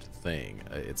privileged thing.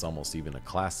 It's almost even a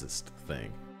classist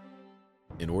thing.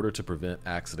 In order to prevent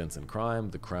accidents and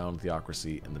crime, the Crown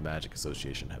Theocracy and the Magic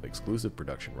Association have exclusive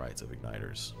production rights of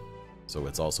igniters, so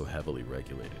it's also heavily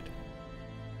regulated.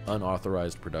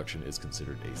 Unauthorized production is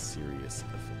considered a serious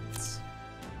offense.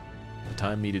 The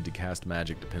time needed to cast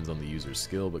magic depends on the user's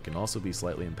skill, but can also be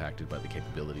slightly impacted by the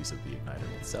capabilities of the igniter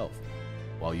itself.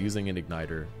 While using an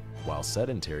igniter while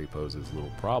sedentary poses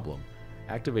little problem,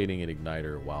 activating an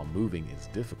igniter while moving is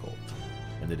difficult,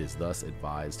 and it is thus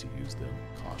advised to use them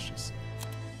cautiously.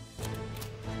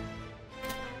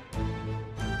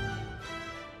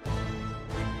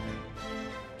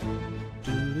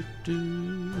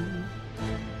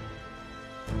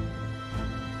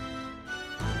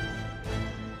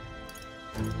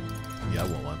 Yeah, I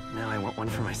want one. Now I want one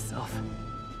for myself.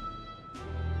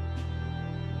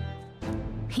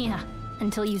 Yeah,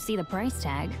 until you see the price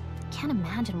tag. Can't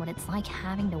imagine what it's like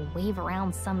having to wave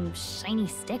around some shiny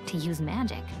stick to use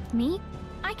magic. Me?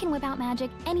 I can whip out magic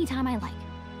anytime I like.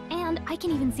 And I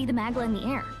can even see the Magla in the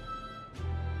air.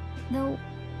 Though,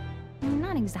 I'm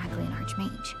not exactly an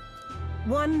archmage.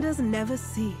 Wonders never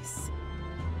cease.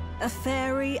 A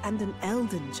fairy and an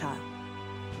elden child.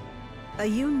 Are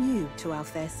you new to our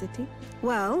fair city?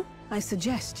 Well, I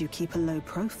suggest you keep a low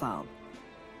profile.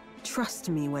 Trust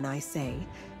me when I say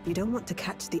you don't want to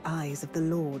catch the eyes of the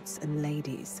lords and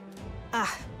ladies.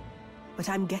 But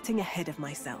I'm getting ahead of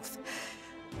myself.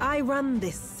 I run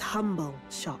this humble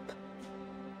shop.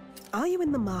 Are you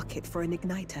in the market for an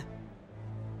igniter?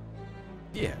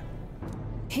 Yeah.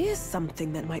 Here's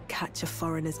something that might catch a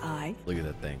foreigner's eye. Look at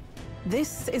that thing.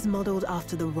 This is modeled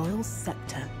after the royal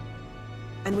scepter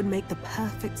and would make the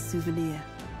perfect souvenir.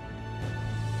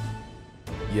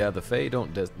 Yeah, the Fae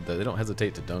don't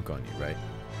hesitate to dunk on you, right?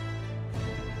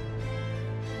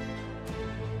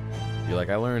 You're like,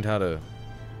 I learned how to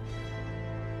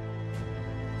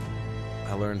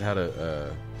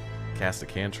cast a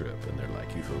cantrip, and they're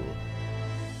like, you fool.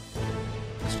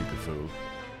 You stupid fool.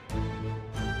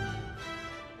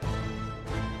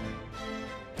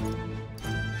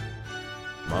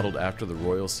 Modeled after the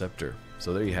royal scepter.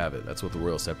 So there you have it. That's what the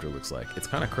royal scepter looks like. It's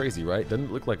kind of crazy, right? Doesn't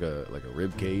it look like a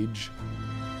rib cage,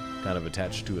 kind of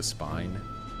attached to a spine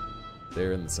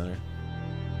there in the center?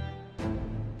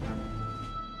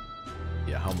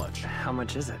 Yeah, how much? How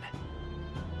much is it?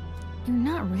 You're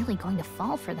not really going to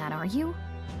fall for that, are you?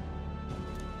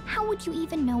 How would you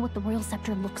even know what the royal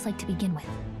scepter looks like to begin with?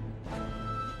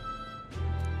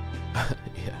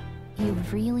 Yeah.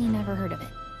 You've really never heard of it.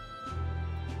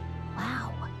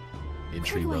 Wow.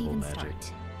 Entry-level magic.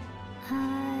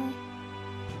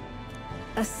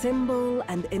 A symbol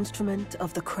and instrument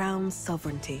of the crown's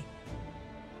sovereignty.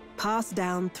 Passed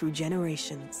down through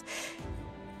generations.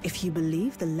 If you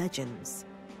believe the legends,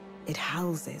 it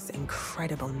houses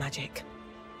incredible magic.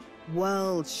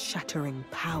 World-shattering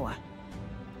power.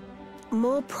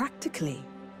 More practically,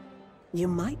 you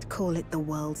might call it the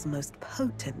world's most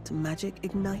potent magic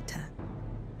igniter.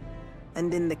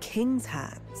 And in the king's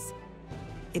hands,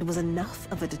 it was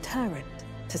enough of a deterrent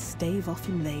to stave off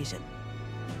invasion.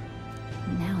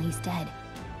 Now he's dead,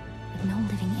 with no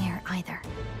living heir either.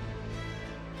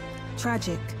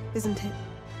 Tragic, isn't it?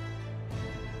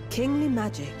 Kingly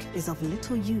magic is of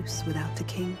little use without a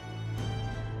king.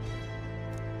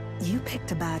 You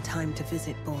picked a bad time to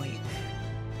visit, boy.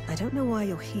 I don't know why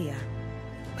you're here,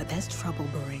 but there's trouble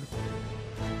brewing.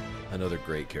 Another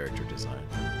great character design.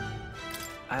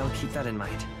 I'll keep that in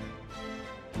mind.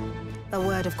 A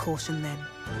word of caution, then.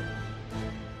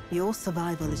 Your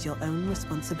survival is your own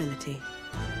responsibility.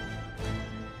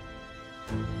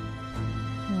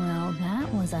 Well,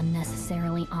 that was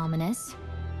unnecessarily ominous.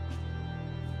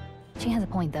 She has a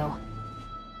point, though.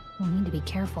 We'll need to be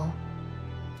careful.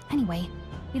 Anyway,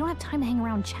 we don't have time to hang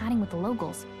around chatting with the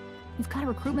locals. We've got a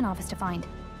recruitment office to find.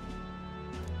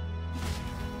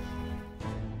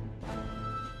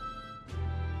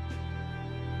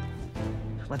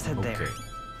 Let's head there. Okay.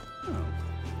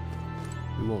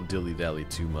 We won't dilly-dally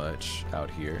too much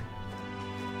out here.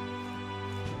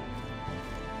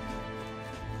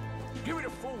 Give it a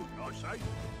fold, I say.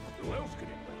 Who else could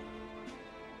it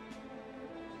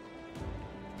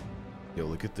be? Yo,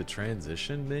 look at the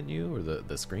transition menu, or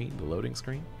the screen, the loading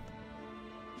screen.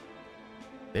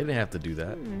 They didn't have to do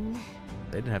that.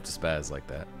 They didn't have to spaz like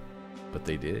that, but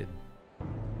they did.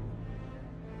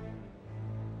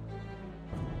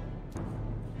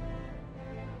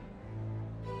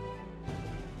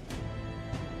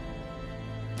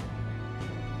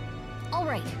 All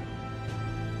right.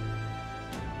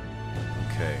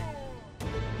 Okay.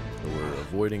 So we're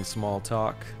avoiding small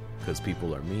talk because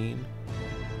people are mean.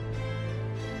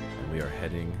 And we are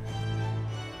heading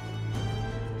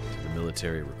to the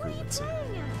military recruitment center.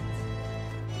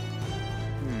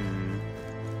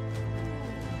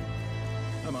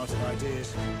 I'm out of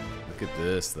ideas. Look at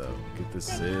this, though. Look at the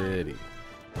city.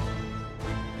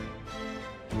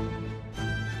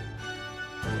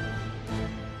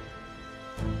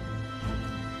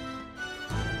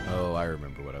 Oh, I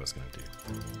remember what I was gonna do.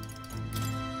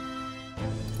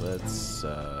 Let's,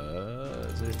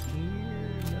 is it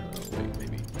here? No, wait,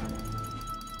 maybe.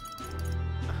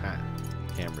 Aha.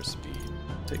 Camera speed.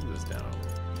 Take this down.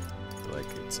 I feel like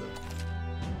it's a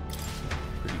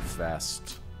pretty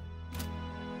fast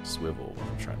swivel when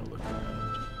I'm trying to look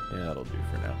around. Yeah, that'll do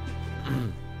for now.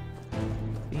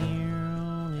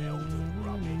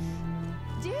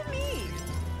 Dear me!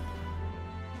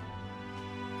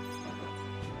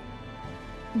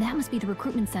 That must be the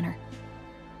recruitment center.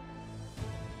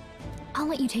 I'll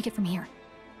let you take it from here.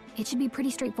 It should be pretty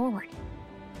straightforward.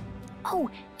 Oh,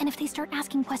 and if they start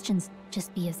asking questions,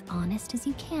 just be as honest as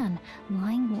you can.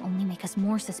 Lying will only make us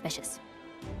more suspicious.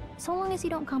 So long as you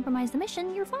don't compromise the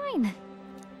mission, you're fine.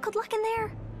 Good luck in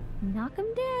there. Knock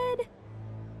 'em dead.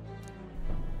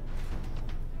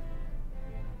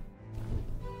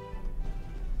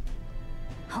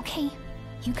 Okay,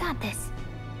 you got this.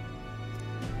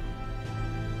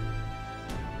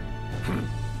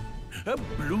 A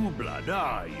blue blood,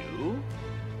 are you?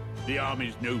 The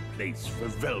army's no place for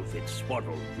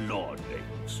velvet-swaddled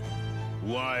lordlings.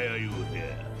 Why are you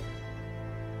here?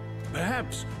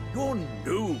 Perhaps your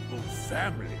noble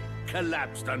family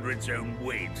collapsed under its own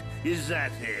weight. Is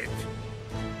that it?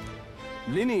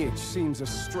 Lineage seems a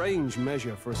strange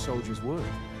measure for a soldier's worth.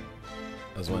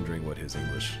 I was wondering what his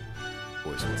English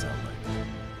voice would sound like.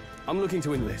 I'm looking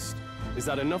to enlist. Is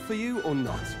that enough for you or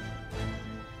not?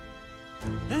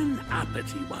 An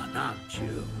uppity one, aren't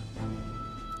you?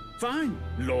 Fine,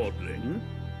 lordling.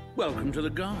 Welcome to the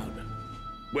Guard,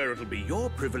 where it'll be your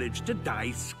privilege to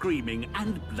die screaming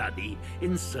and bloody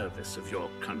in service of your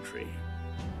country.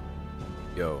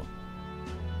 Yo,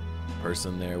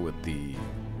 person there with the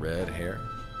red hair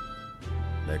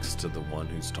next to the one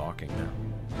who's talking now.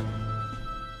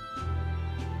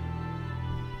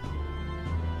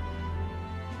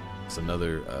 It's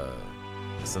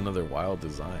another wild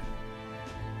design.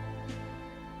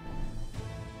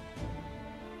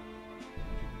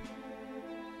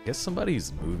 Guess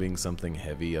somebody's moving something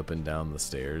heavy up and down the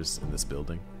stairs in this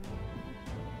building.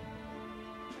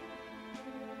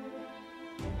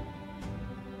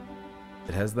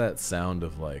 It has that sound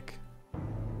of like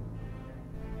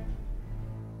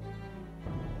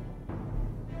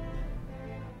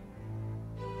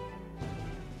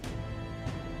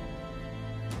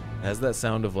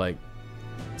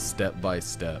step by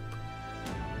step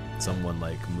someone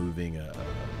like moving a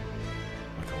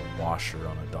washer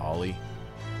on a dolly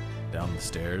down the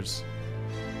stairs.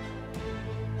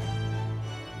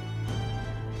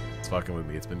 It's fucking with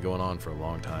me. It's been going on for a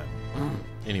long time.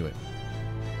 Anyway.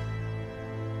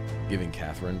 Giving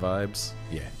Catherine vibes?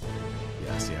 Yeah. Yeah,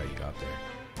 Yeah, I see how you got there.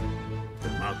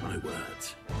 But mark my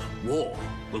words, war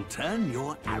will turn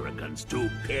your arrogance to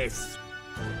piss.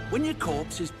 When your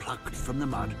corpse is plucked from the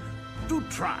mud, do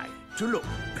try to look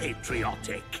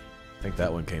patriotic. I think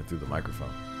that one came through the microphone.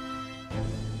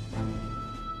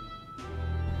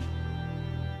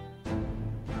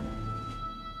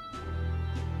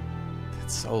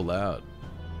 It's so loud.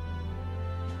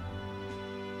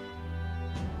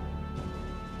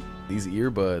 These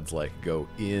earbuds like go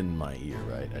in my ear,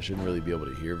 right? I shouldn't really be able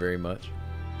to hear very much.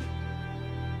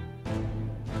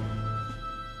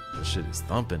 This shit is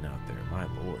thumping out there, my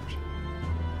lord.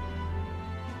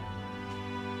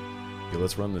 Okay,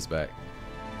 let's run this back.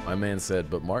 My man said,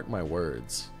 but mark my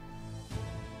words,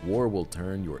 war will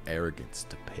turn your arrogance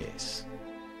to piss.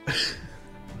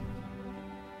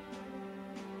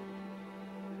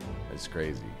 That's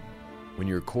crazy. When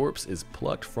your corpse is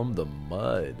plucked from the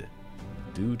mud,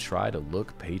 do try to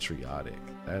look patriotic.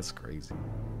 That's crazy.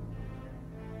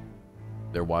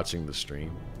 They're watching the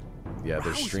stream. Yeah,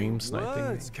 they're stream sniping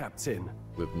words, Captain.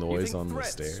 with noise on the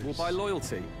stairs. Will buy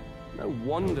loyalty. No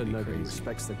wonder nobody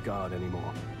respects the guard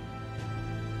anymore.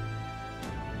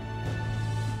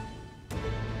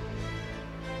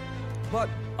 But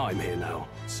I'm here now,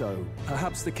 so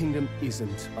perhaps the kingdom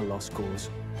isn't a lost cause.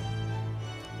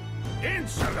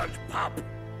 Insolent pup!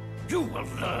 You will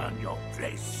learn your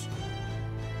place.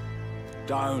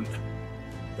 Don't.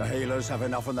 The healers have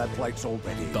enough on their plates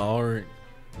already. Darn.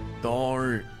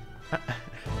 Darn.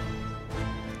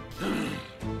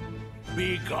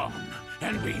 Be gone,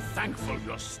 and be thankful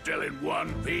you're still in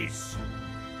one piece.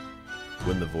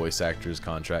 When the voice actor's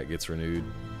contract gets renewed,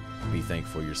 be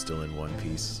thankful you're still in one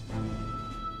piece.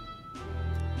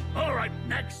 All right,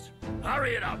 next.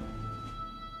 Hurry it up.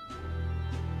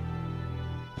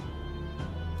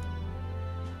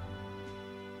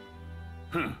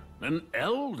 An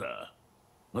elder?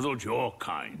 I thought your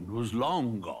kind was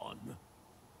long gone.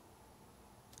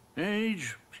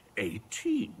 Age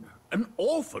 18. An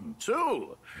orphan,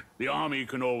 too. The army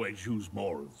can always use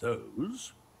more of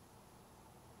those.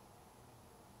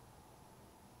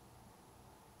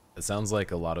 It sounds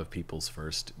like a lot of people's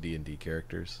first D&D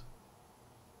characters.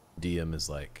 DM is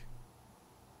like,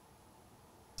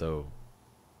 so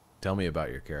tell me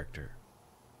about your character.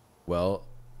 Well,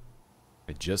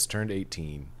 I just turned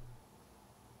 18.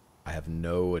 I have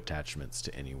no attachments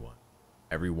to anyone.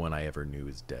 Everyone I ever knew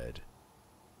is dead.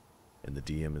 And the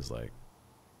DM is like,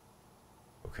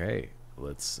 okay,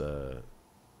 let's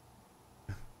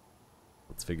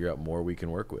figure out more we can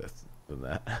work with than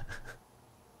that.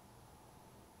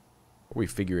 Or we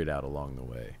figure it out along the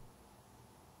way.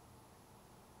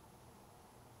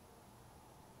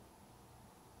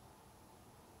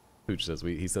 Pooch says,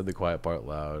 he said the quiet part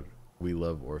loud. We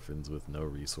love orphans with no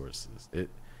resources. It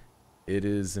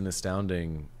is an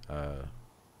astounding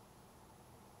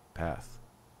path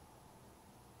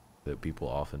that people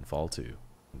often fall to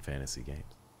in fantasy games.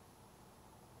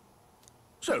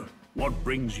 So, what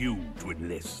brings you to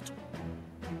enlist?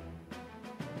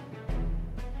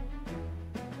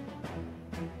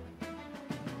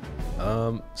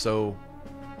 So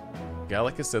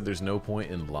Gallicus said there's no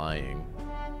point in lying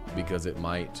because it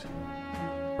might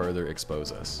further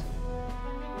expose us.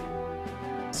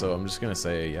 So I'm just gonna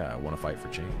say, yeah, I want to fight for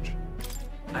change.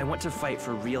 I want to fight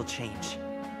for real change.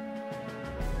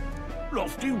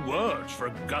 Lofty words for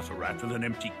a gutter rat with an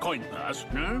empty coin purse,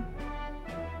 no?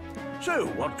 So,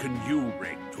 what can you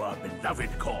bring to our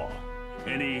beloved corps?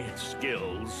 Any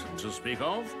skills to speak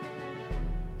of?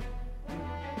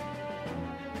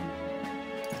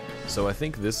 So I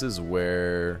think this is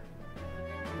where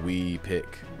we pick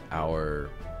our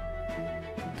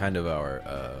kind of our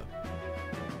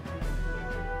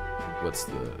what's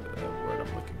the word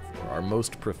I'm looking for? Our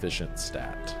most proficient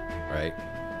stat, right?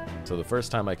 So the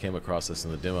first time I came across this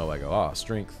in the demo, I go,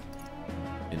 strength,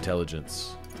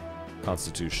 intelligence,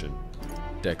 constitution,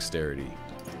 dexterity,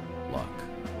 luck,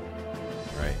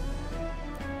 right?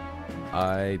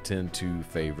 I tend to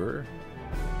favor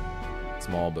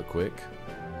small but quick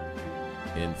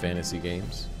in fantasy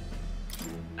games.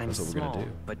 I'm That's what we're gonna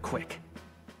do. But quick.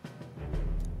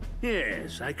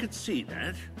 Yes, I could see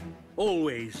that.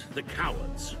 Always the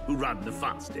cowards who run the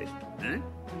fastest, eh?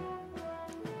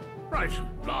 Right,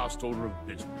 last order of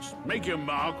business. Make your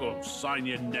mark or sign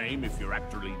your name if you're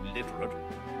actually literate.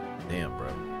 Damn, bro.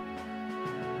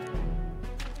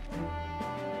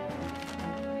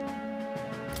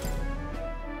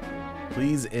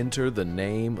 Please enter the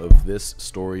name of this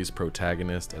story's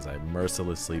protagonist as I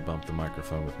mercilessly bump the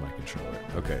microphone with my controller.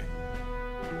 Okay.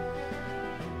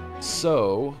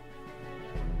 So,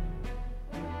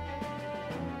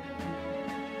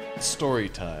 story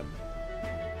time.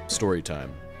 story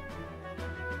time.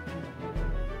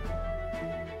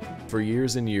 For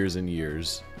years and years and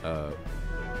years,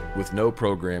 with no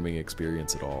programming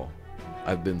experience at all,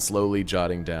 I've been slowly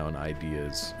jotting down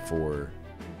ideas for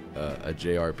a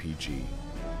JRPG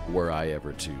were I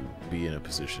ever to be in a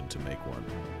position to make one.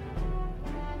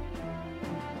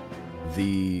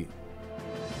 The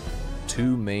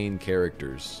two main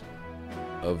characters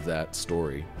of that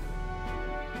story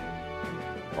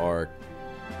are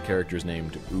characters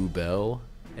named Ubel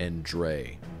and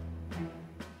Dre.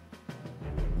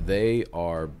 They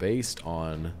are based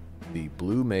on the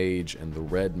Blue Mage and the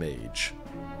Red Mage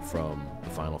from the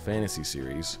Final Fantasy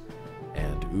series,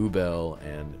 and Ubel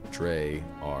and Dre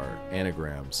are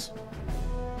anagrams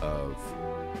of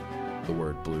the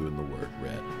word blue and the word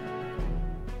red.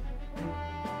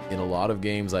 In a lot of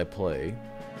games I play,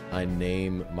 I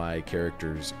name my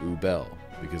characters Ubel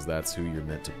because that's who you're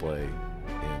meant to play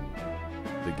in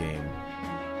the game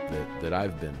that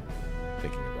I've been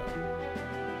thinking about.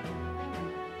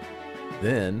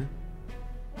 Then,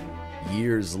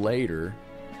 years later,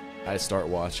 I start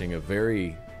watching a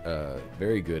very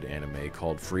good anime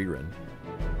called Frieren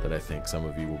that I think some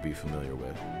of you will be familiar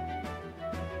with.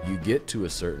 You get to a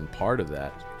certain part of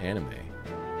that anime,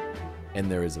 and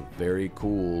there is a very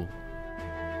cool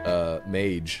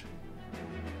mage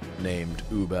named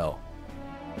Ubel.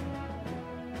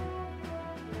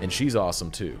 And she's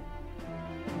awesome too.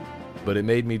 But it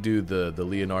made me do the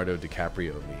Leonardo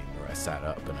DiCaprio meme where I sat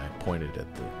up and I pointed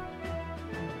at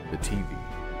the TV.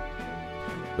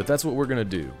 But that's what we're gonna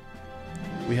do.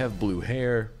 We have blue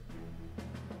hair.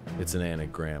 It's an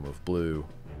anagram of blue.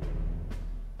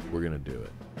 We're gonna do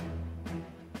it.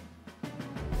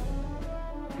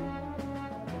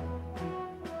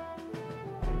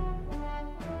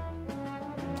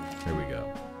 Here we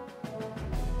go.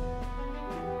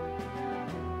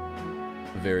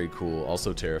 Very cool,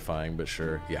 also terrifying, but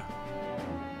sure, yeah.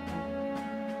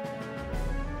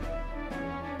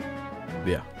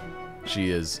 Yeah, she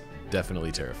is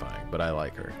definitely terrifying, but I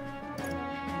like her.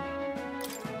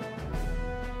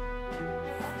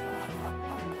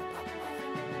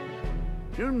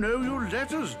 You know your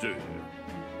letters, do you?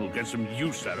 We'll get some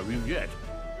use out of you yet.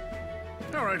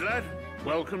 All right, lad.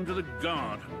 Welcome to the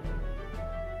Guard.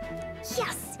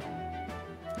 Yes!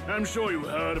 I'm sure you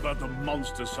heard about the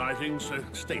monster sightings, so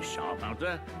stay sharp out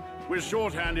there. We're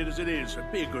short-handed as it is, so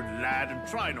be a good lad and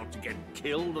try not to get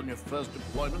killed on your first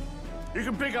deployment. You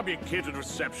can pick up your kit at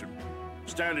reception.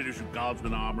 Standard issue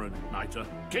guardsman armor and igniter.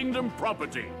 Kingdom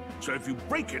property. So if you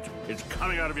break it, it's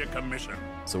coming out of your commission.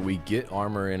 So we get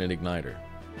armor and an igniter.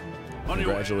 On your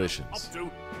way. Congratulations. Up to.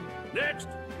 Next.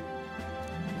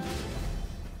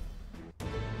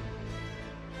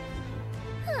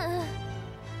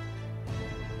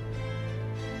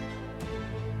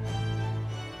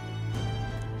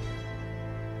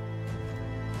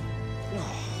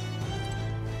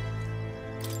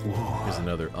 Here's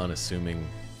another unassuming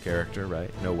character,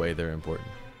 right? No way they're important.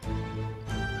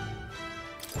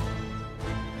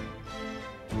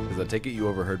 Because I take it you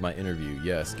overheard my interview.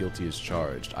 Yes, guilty as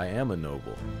charged. I am a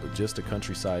noble, but just a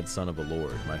countryside son of a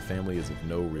lord. My family is of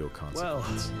no real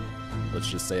consequence. Let's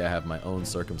just say I have my own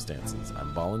circumstances.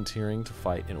 I'm volunteering to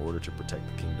fight in order to protect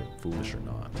the kingdom, foolish or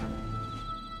not.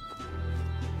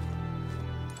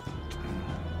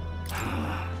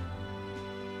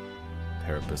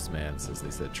 Therapist man says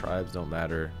they said tribes don't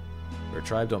matter, or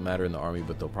tribe don't matter in the army,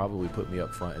 but they'll probably put me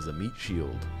up front as a meat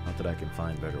shield. Not that I can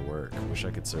find better work. Wish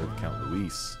I could serve Count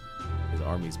Luis. His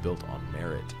army's built on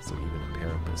merit, so even a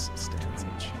Parapus stands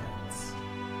a chance.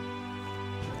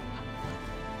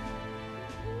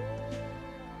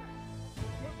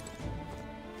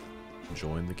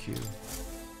 Join the queue.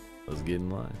 Let's get in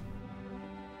line.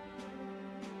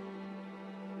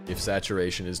 If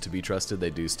saturation is to be trusted, they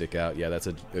do stick out. Yeah, that's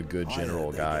a good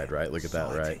general guide, right? Look at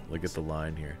that, right? Look at the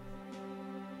line here.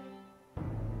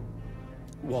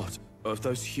 What? Of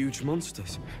those huge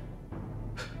monsters?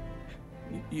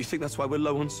 You think that's why we're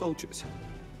low on soldiers?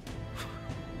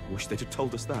 Wish they'd have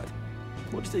told us that.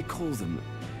 What did they call them?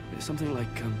 Something like,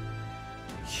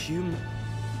 human...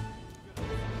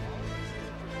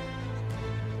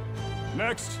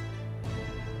 Next!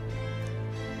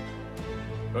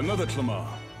 Another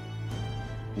Clamar.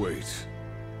 Wait.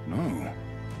 No.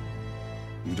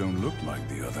 You don't look like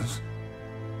the others.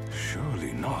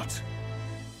 Surely not.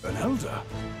 An elder?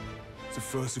 It's the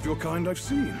first of your kind I've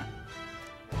seen.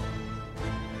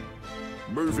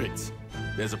 Move it.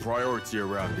 There's a priority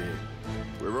around here.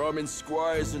 We're arming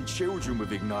squires and children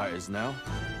with igniters now.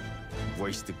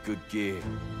 Waste of good gear.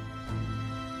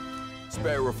 It's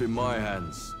better off in my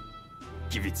hands.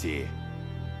 Give it here.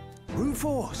 Brute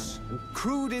force and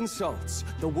crude insults.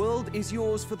 The world is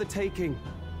yours for the taking.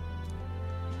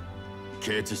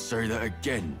 Care to say that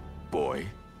again, boy?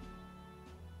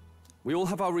 We all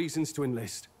have our reasons to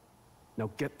enlist.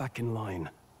 Now get back in line.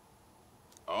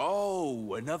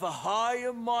 Oh, another high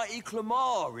and mighty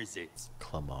Clamar, is it?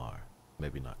 Clamar.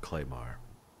 Maybe not Claymar.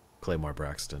 Claymar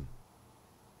Braxton.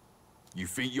 You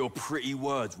think your pretty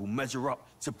words will measure up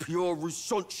to pure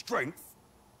Rousseau strength?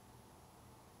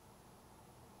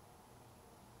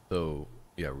 So,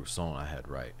 yeah, Rousseau I had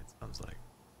right, it sounds like.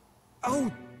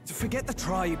 Oh, forget the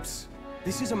tribes.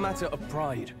 This is a matter of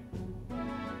pride.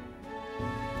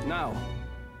 Now,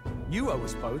 you owe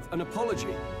us both an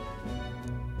apology.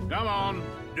 Come on,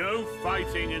 no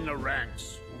fighting in the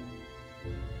ranks.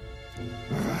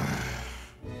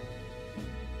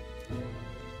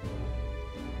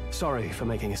 Sorry for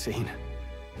making a scene.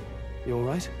 You all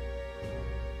right?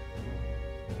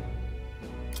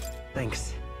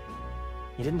 Thanks.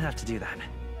 You didn't have to do that.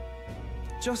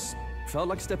 Just felt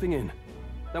like stepping in.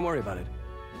 Don't worry about it.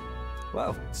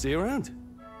 Well, see you around.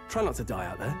 Try not to die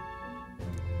out there.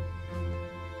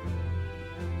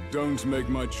 Don't make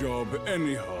my job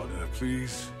any harder,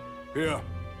 please. Here,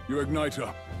 your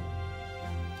igniter.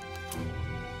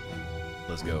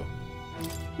 Let's go.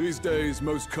 These days,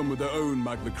 most come with their own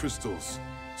magma crystals.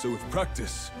 So with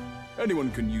practice,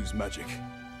 anyone can use magic.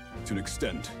 To an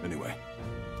extent, anyway.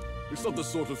 It's not the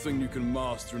sort of thing you can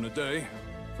master in a day.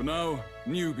 For now,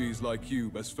 newbies like you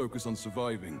best focus on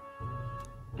surviving.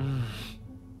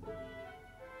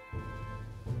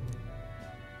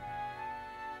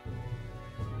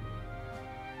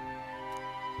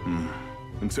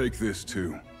 And take this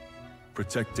too.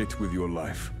 Protect it with your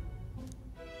life.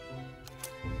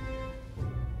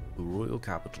 The Royal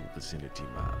Capital Vicinity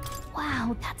map.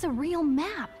 Wow, that's a real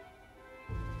map.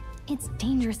 It's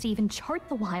dangerous to even chart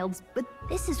the wilds, but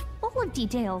this is full of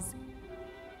details.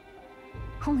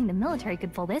 Only the military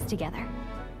could pull this together.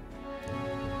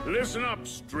 Listen up,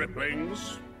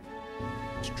 striplings.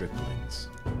 Striplings.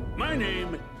 My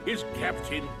name is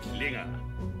Captain Klinger.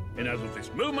 And as of this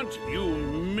moment, you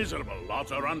miserable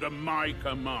lot are under my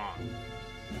command.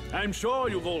 I'm sure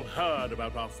you've all heard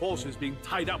about our forces being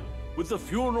tied up with the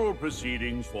funeral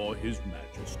proceedings for His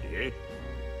Majesty.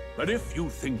 But if you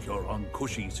think you're on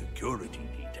cushy security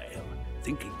detail,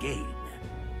 think again.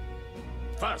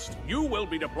 First, you will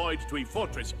be deployed to a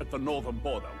fortress at the northern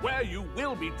border, where you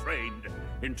will be trained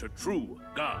into true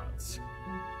guards.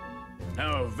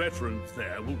 Our veterans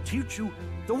there will teach you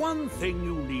the one thing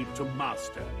you need to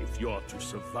master if you're to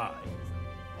survive.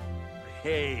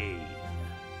 Pain.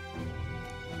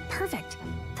 Perfect.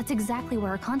 That's exactly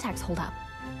where our contacts hold up.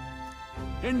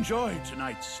 Enjoy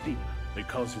tonight's sleep,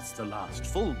 because it's the last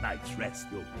full night's rest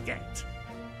you'll get.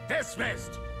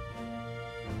 Dismissed!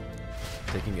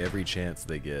 Taking every chance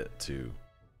they get to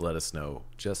let us know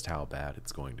just how bad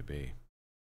it's going to be.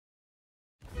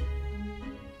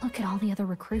 Look at all the other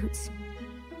recruits.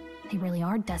 They really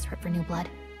are desperate for new blood.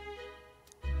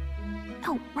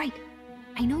 Oh, right.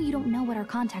 I know you don't know what our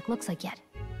contact looks like yet,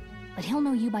 but he'll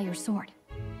know you by your sword.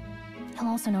 He'll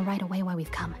also know right away why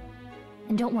we've come.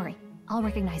 And don't worry, I'll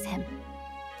recognize him.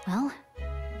 Well,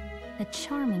 the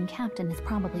charming captain is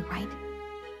probably right.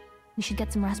 We should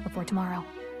get some rest before tomorrow.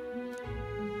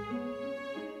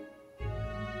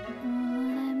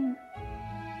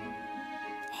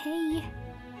 Hey,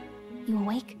 you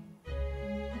awake?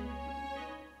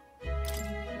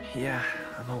 Yeah,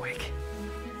 I'm awake.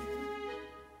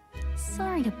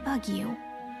 Sorry to bug you.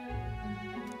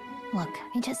 Look,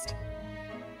 I just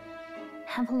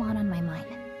have a lot on my mind.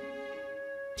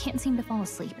 Can't seem to fall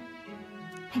asleep.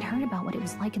 I'd heard about what it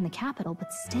was like in the capital,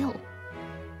 but still,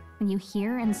 when you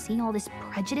hear and see all this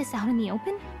prejudice out in the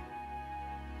open,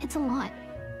 it's a lot.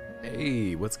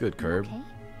 Hey, what's good, Curb? Okay?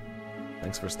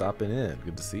 Thanks for stopping in.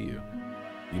 Good to see you.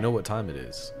 You know what time it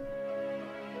is.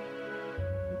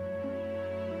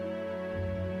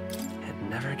 It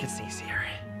never gets easier.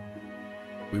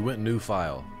 We went new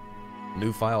file.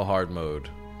 New file hard mode.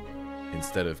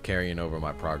 Instead of carrying over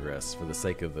my progress for the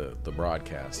sake of the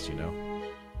broadcast, you know?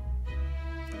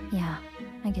 Yeah,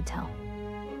 I could tell.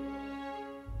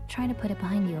 Try to put it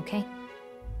behind you, okay?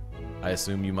 I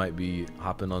assume you might be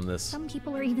hopping on this Some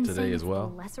people are even today saying as it's well.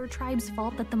 the lesser tribe's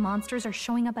fault that the monsters are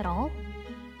showing up at all.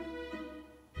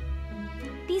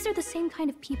 These are the same kind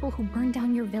of people who burned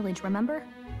down your village, remember?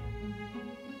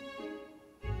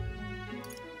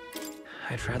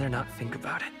 I'd rather not think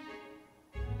about it.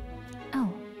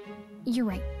 Oh, you're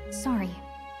right. Sorry.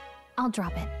 I'll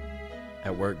drop it.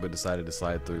 At work, but decided to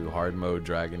slide through hard mode.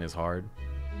 Dragon is hard.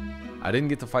 I didn't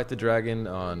get to fight the dragon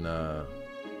on, or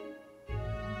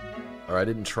I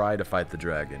didn't try to fight the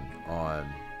dragon on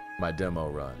my demo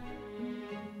run.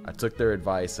 I took their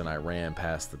advice and I ran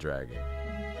past the dragon.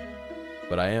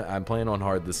 But I'm playing on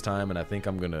hard this time, and I think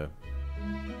I'm gonna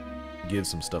give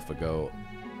some stuff a go.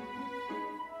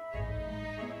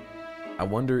 I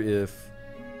wonder if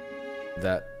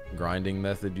that grinding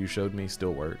method you showed me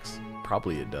still works.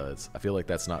 Probably it does. I feel like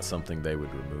that's not something they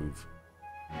would remove.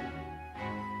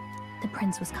 The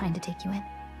prince was kind to take you in.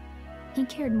 He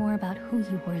cared more about who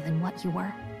you were than what you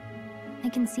were. I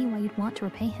can see why you'd want to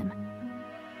repay him.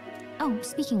 Oh,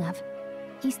 speaking of,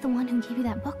 he's the one who gave you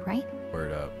that book, right?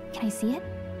 Word up. Can I see it?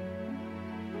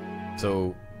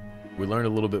 So, we learned a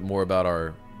little bit more about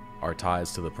our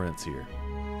ties to the prince here.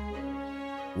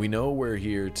 We know we're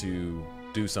here to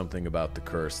do something about the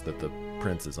curse that the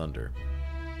prince is under.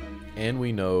 And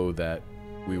we know that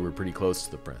we were pretty close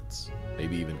to the prince,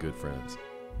 maybe even good friends.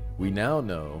 We now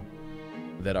know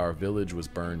that our village was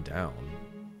burned down.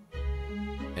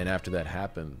 And after that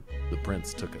happened, the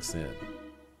prince took us in.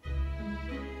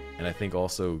 And I think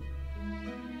also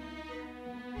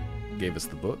gave us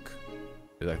the book,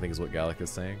 I think is what Gallic is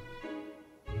saying.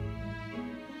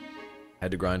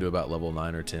 Had to grind to about level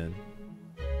 9 or 10.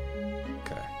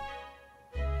 Okay.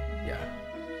 Yeah.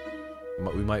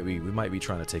 We might be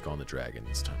trying to take on the dragon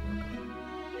this time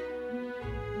around.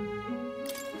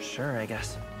 Sure, I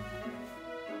guess.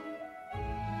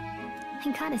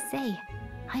 I gotta say,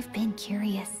 I've been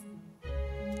curious.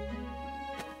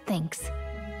 Thanks.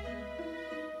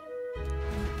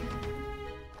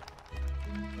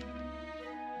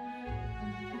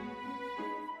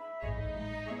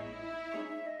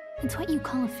 It's what you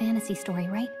call a fantasy story,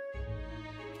 right?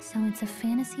 So it's a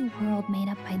fantasy world made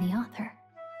up by the author.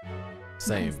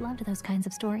 Same. I always loved those kinds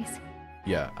of stories.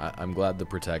 Yeah, I'm glad the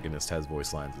protagonist has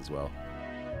voice lines as well.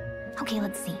 Okay,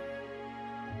 let's see.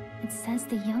 It says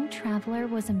the young traveler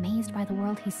was amazed by the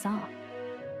world he saw.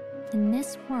 In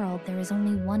this world, there is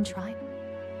only one tribe.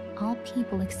 All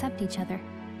people accept each other,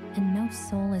 and no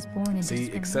soul is born into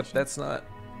See, except that's not...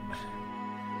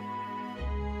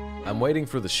 I'm waiting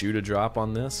for the shoe to drop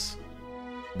on this,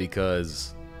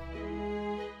 because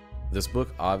this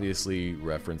book obviously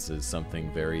references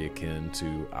something very akin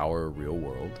to our real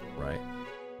world, right?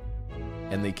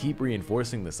 And they keep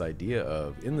reinforcing this idea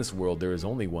of, in this world, there is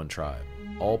only one tribe.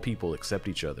 All people accept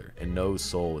each other, and no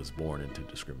soul is born into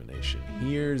discrimination.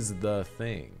 Here's the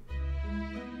thing.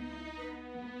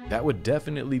 That would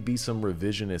definitely be some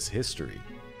revisionist history,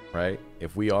 right?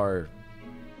 If we are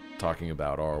talking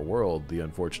about our world, the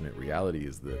unfortunate reality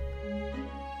is that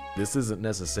this isn't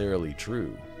necessarily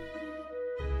true.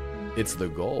 It's the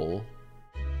goal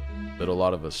that a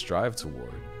lot of us strive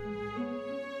toward,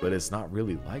 but it's not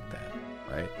really like that,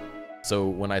 right? So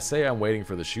when I say I'm waiting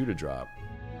for the shoe to drop,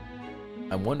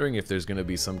 I'm wondering if there's going to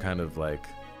be some kind of like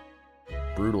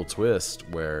brutal twist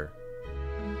where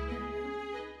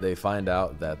they find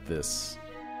out that this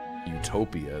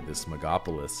utopia, this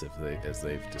megapolis, as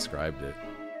they've described it,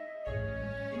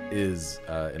 is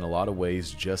in a lot of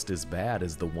ways just as bad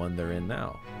as the one they're in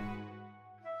now.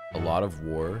 A lot of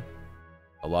war,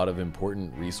 a lot of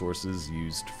important resources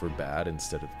used for bad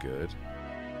instead of good,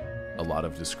 a lot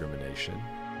of discrimination.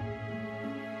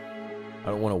 I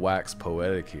don't want to wax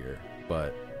poetic here,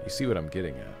 but you see what I'm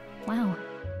getting at. Wow.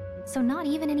 So not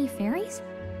even any fairies?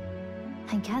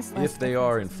 I guess if they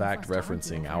are in fact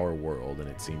referencing our world, and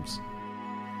it seems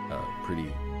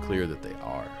pretty clear that they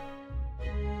are.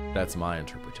 That's my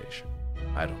interpretation.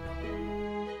 I don't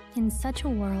know. In such a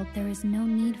world, there is no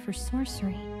need for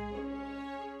sorcery.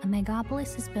 A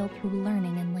megapolis is built through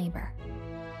learning and labor.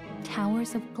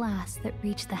 Towers of glass that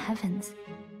reach the heavens.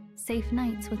 Safe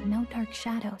nights with no dark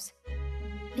shadows.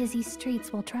 Busy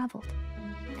streets well traveled.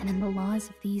 And in the laws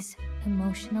of these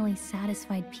emotionally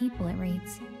satisfied people, it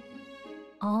reads,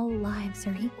 all lives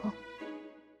are equal.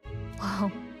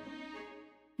 Whoa.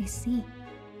 I see.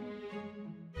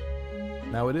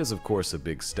 Now, it is, of course, a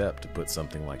big step to put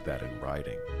something like that in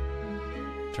writing.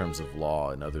 In terms of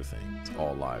law and other things,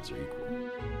 all lives are equal.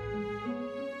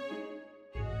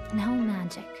 No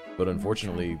magic. But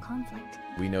unfortunately, no conflict.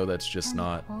 We know that's just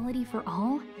not... Equality for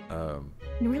all?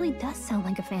 It really does sound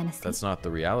like a fantasy. That's not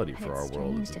the reality for our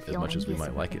world, as much as we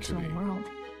might like it to be. World.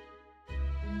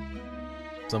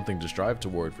 Something to strive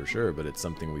toward for sure, but it's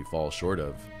something we fall short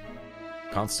of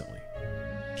constantly,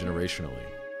 generationally.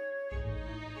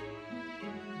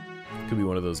 Could be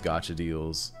one of those gotcha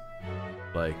deals,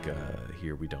 like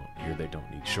here they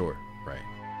don't need, sure, right?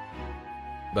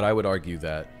 But I would argue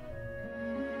that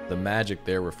the magic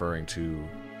they're referring to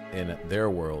in their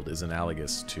world is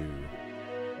analogous to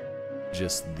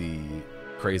just the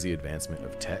crazy advancement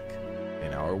of tech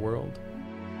in our world.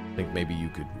 I think maybe you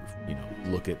could, you know,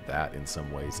 look at that in some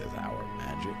ways as our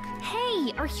magic.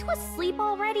 Hey, are you asleep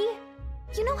already?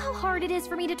 You know how hard it is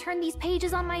for me to turn these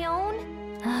pages on my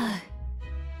own?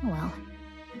 Well,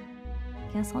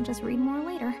 guess I'll just read more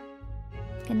later.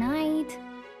 Good night.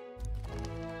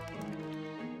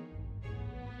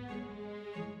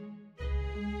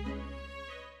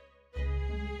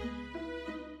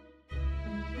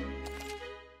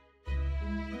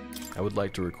 I would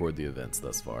like to record the events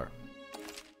thus far.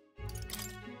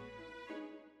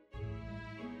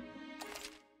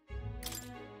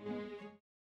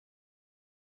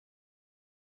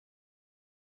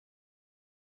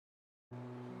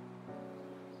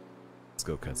 Let's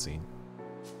go cutscene.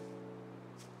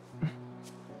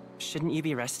 Shouldn't you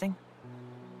be resting?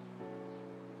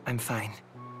 I'm fine.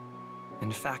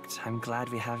 In fact, I'm glad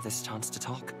we have this chance to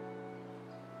talk.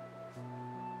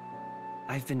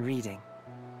 I've been reading,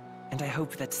 and I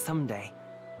hope that someday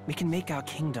we can make our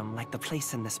kingdom like the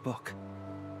place in this book.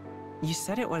 You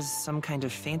said it was some kind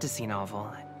of fantasy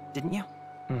novel, didn't you?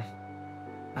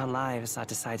 Our lives are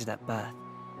decided at birth,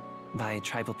 by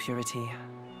tribal purity,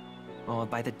 or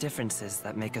by the differences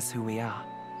that make us who we are.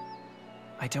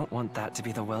 I don't want that to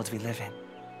be the world we live in.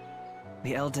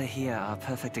 The Elder here are a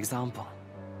perfect example.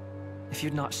 If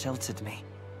you'd not sheltered me,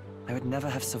 I would never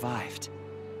have survived.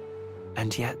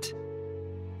 And yet,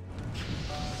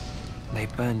 they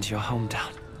burned your home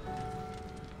down.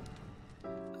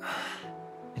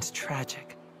 It's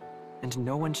tragic, and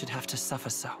no one should have to suffer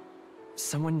so.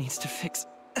 Someone needs to fix...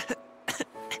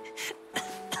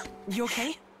 You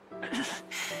okay?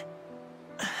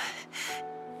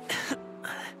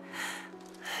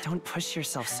 Don't push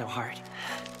yourself so hard.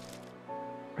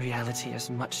 Reality is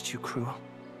much too cruel.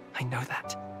 I know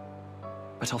that.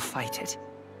 But I'll fight it.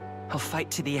 I'll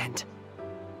fight to the end.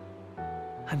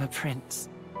 I'm a prince.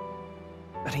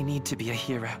 But I need to be a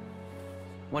hero.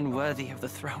 One worthy of the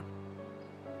throne.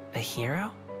 A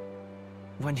hero?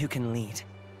 One who can lead.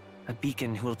 A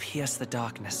beacon who will pierce the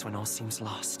darkness when all seems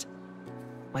lost.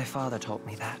 My father taught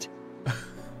me that.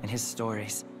 In his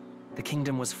stories, the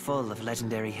kingdom was full of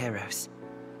legendary heroes.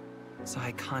 So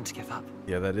I can't give up.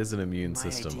 Yeah, that is an immune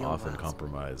system often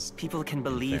compromised. People can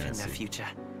believe in their future.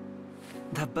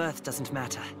 Their birth doesn't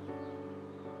matter.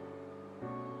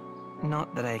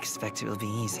 Not that I expect it will be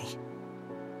easy.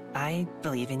 I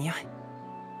believe in you.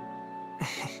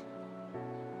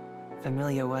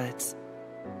 Familiar words.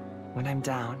 When I'm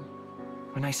down,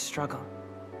 when I struggle,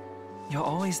 you're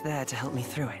always there to help me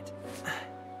through it.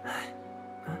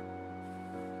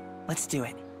 Let's do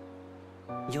it.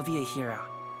 You'll be a hero.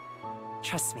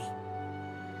 Trust me.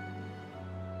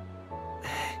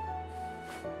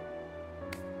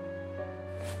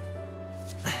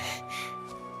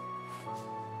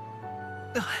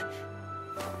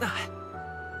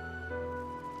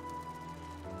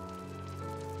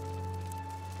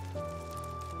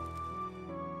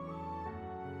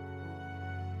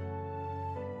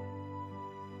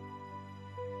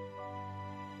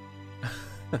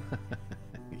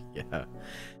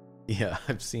 Yeah,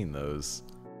 I've seen those.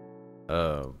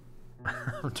 I'm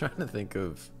trying to think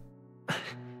of...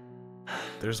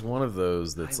 There's one of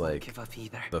those that's like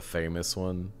the famous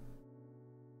one.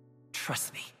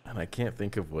 Trust me. And I can't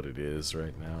think of what it is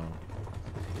right now.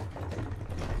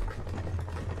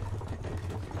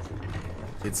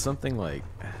 It's something like...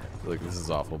 Look, this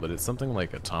is awful, but it's something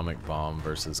like Atomic Bomb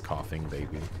versus Coughing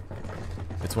Baby.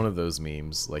 It's one of those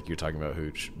memes, like you're talking about,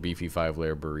 Hooch. Beefy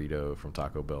 5-layer burrito from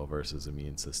Taco Bell versus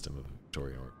Immune System of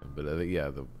Victoria Orphan. But yeah,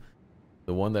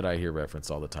 the one that I hear referenced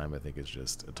all the time, I think, is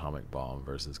just Atomic Bomb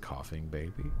versus Coughing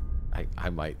Baby. I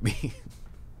might be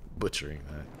butchering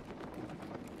that.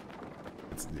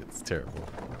 It's terrible.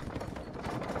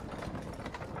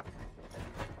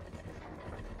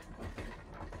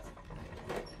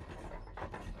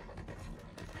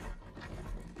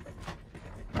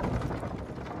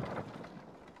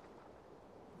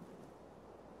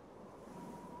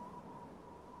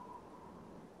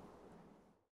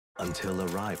 Until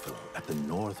arrival at the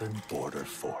northern border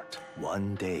fort,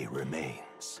 one day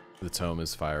remains. The tome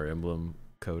is Fire Emblem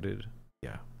coded.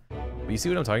 Yeah. But you see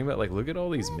what I'm talking about? Like, look at all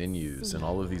these menus and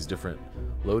all of these different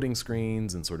loading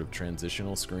screens and sort of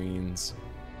transitional screens.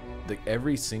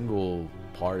 Every single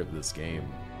part of this game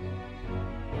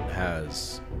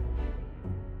has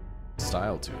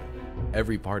style to it.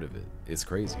 Every part of it is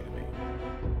crazy to me.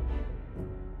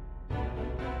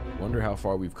 Wonder how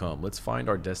far we've come. Let's find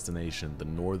our destination, the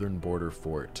northern border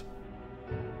fort.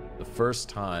 The first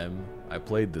time I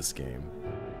played this game,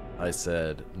 I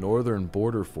said, northern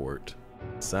border fort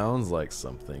sounds like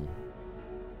something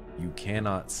you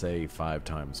cannot say 5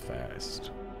 times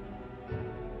fast.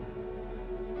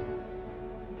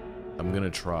 I'm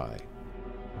gonna try.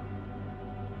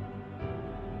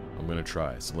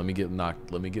 So let me get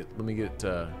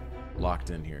locked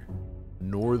in here.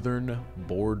 Northern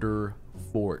Border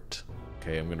Fort.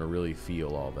 Okay, I'm gonna really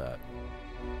feel all that.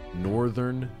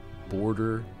 Northern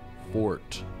Border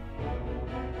Fort.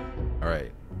 All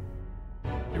right.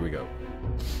 Here we go.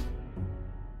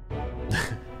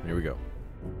 Here we go.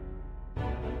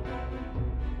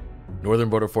 Northern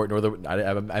Border Fort.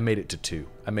 I made it to 2.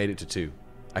 I made it to 2.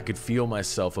 I could feel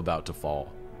myself about to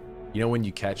fall. You know when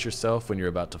you catch yourself when you're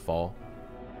about to fall?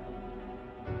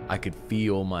 I could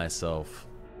feel myself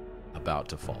about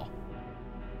to fall.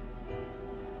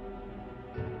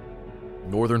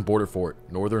 Northern Border Fort.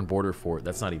 Northern Border Fort.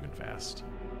 That's not even fast.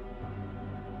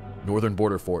 Northern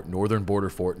Border Fort. Northern Border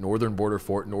Fort. Northern Border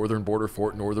Fort. Northern Border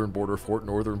Fort. Northern Border Fort.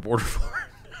 Northern Border Fort.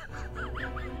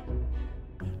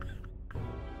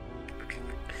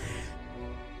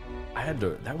 I had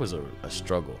to. That was a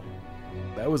struggle.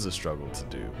 That was a struggle to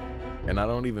do. And I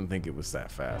don't even think it was that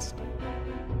fast.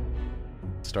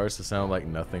 Starts to sound like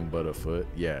nothing but a foot.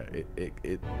 Yeah,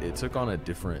 it took on a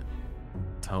different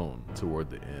tone toward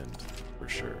the end, for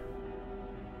sure.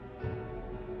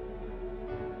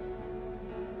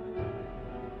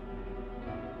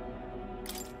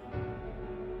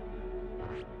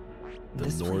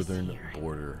 The Northern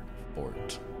Border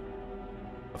Fort.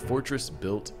 A fortress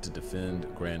built to defend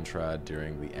Grand Trad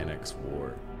during the Annex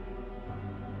War.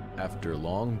 After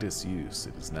long disuse,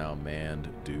 it is now manned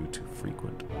due to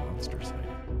frequent monster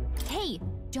sightings. Hey,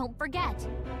 don't forget.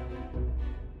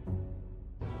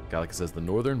 Gallica says the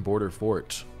Northern Border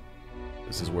Fort.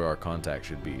 This is where our contact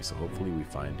should be, so hopefully we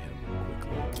find him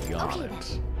quickly. Got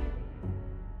it.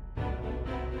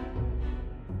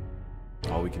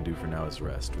 All we can do for now is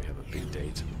rest. We have a big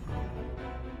day tomorrow.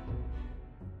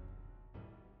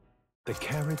 The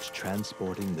carriage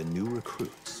transporting the new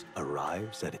recruits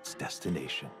arrives at its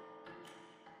destination.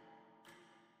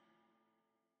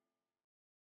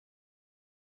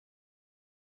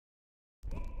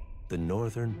 The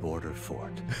Northern Border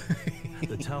Fort.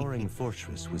 The towering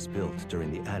fortress was built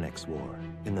during the Annex War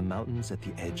in the mountains at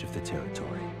the edge of the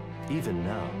territory. Even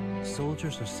now,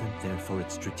 soldiers are sent there for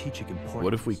its strategic importance.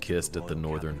 What if we kissed at the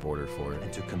Northern Border Fort?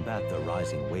 And to combat the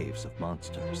rising waves of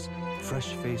monsters,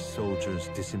 fresh-faced soldiers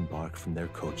disembark from their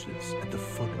coaches at the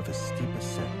foot of a steep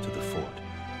ascent to the fort,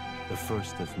 the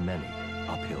first of many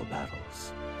uphill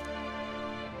battles.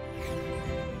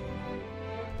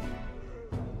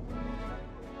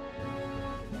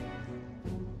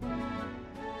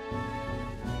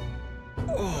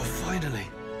 Oh, finally.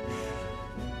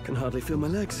 Can hardly feel my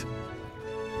legs.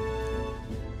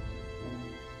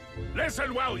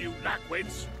 Listen well, you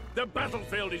lackwits. The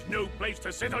battlefield is no place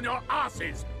to sit on your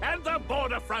asses, and the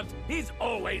border front is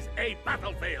always a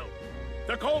battlefield.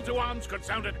 The call to arms could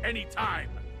sound at any time.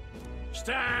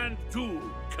 Stand to,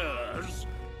 curs.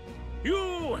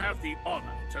 You have the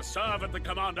honor to serve at the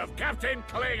command of Captain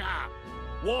Klinger,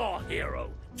 war hero,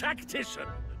 tactician,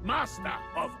 master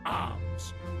of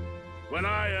arms. When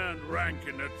I earned rank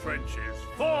in the trenches,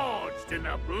 forged in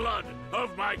the blood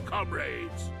of my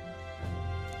comrades.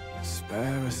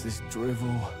 Spare us this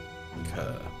drivel.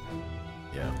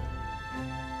 Yeah.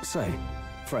 Say,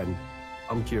 friend,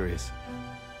 I'm curious.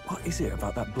 What is it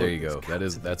about that book? There you go.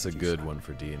 That's a good one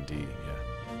for D&D.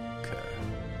 Yeah. Okay.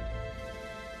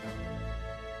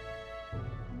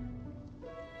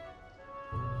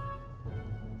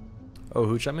 Oh,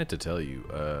 Hooch, I meant to tell you,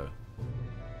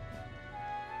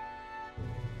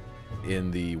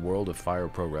 in the world of Fire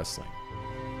Pro Wrestling,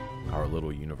 our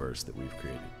little universe that we've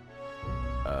created,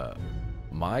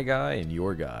 my guy and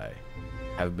your guy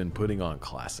have been putting on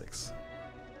classics.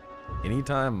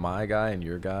 Anytime my guy and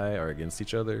your guy are against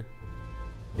each other,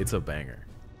 it's a banger.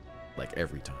 Like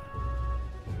every time.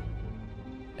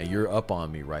 And you're up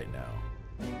on me right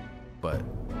now. But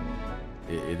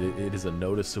it is a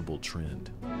noticeable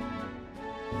trend.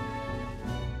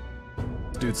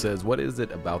 Dude says, what is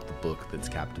it about the book that's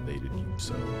captivated you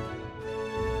so?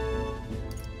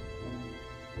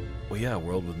 Well, yeah, a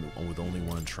world with only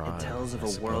one tribe. It tells of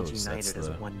a world united as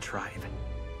one tribe.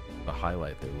 The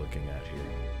highlight they're looking at here.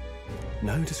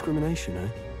 No discrimination, eh?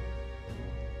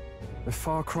 A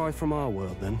far cry from our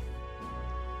world, then.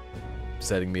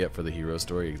 Setting me up for the hero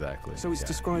story, exactly. So it's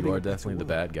describing... You are definitely the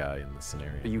bad guy in this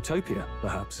scenario. A utopia,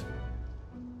 perhaps.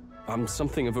 I'm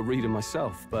something of a reader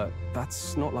myself, but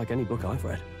that's not like any book I've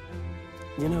read.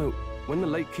 You know, when the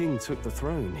late king took the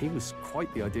throne, he was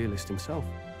quite the idealist himself.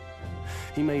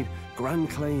 He made grand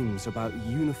claims about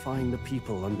unifying the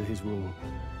people under his rule.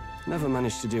 Never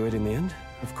managed to do it in the end,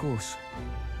 of course.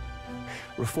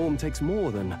 Reform takes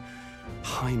more than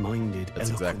high-minded, That's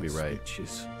exactly right.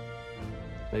 speeches.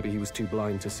 Maybe he was too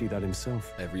blind to see that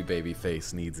himself. Every baby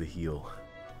face needs a heel.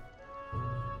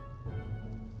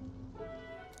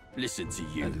 Listen to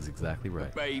you. That is exactly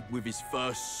right. A babe with his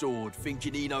first sword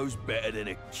thinking he knows better than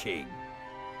a king.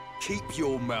 Keep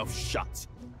your mouth shut.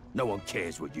 No one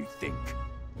cares what you think.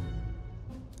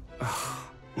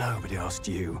 Nobody asked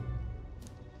you.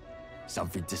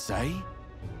 Something to say?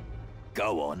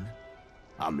 Go on.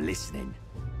 I'm listening.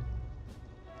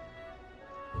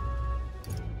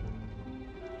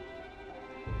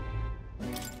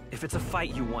 If it's a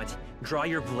fight you want, draw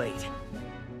your blade.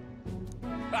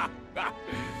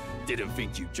 Didn't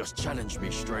think you'd just challenge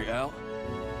me straight out.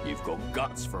 You've got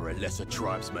guts for a lesser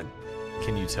tribesman.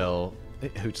 Can you tell?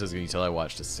 Who says? Can you tell I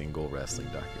watched a single wrestling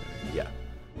documentary?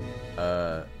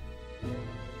 Yeah.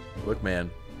 Look, man,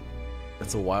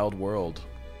 it's a wild world.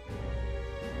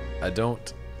 I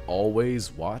don't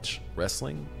always watch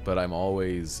wrestling, but I'm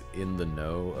always in the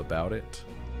know about it.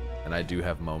 And I do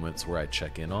have moments where I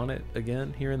check in on it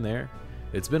again here and there.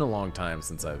 It's been a long time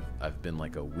since I've been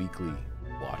like a weekly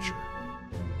watcher.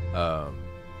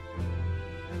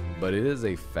 But it is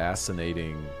a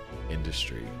fascinating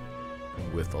industry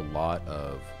with a lot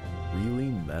of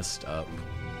really messed up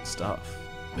stuff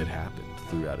that happened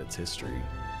throughout its history.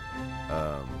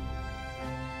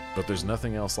 But there's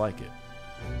nothing else like it.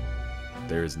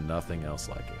 There is nothing else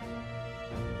like it.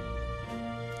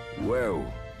 Well,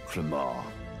 Clemar,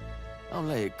 I'll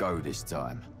let it go this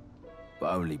time,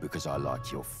 but only because I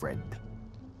like your friend.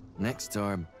 Next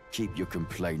time, keep your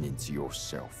complaining to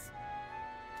yourself.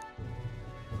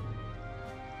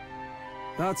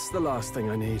 That's the last thing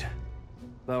I need.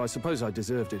 Though I suppose I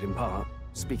deserved it in part,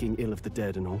 speaking ill of the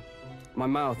dead and all. My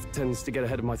mouth tends to get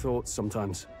ahead of my thoughts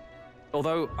sometimes.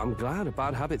 Although, I'm glad a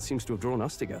bad habit seems to have drawn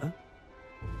us together.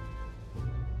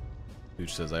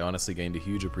 Hooch says, I honestly gained a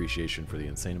huge appreciation for the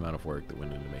insane amount of work that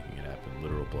went into making it happen.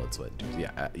 Literal blood, sweat, and tears.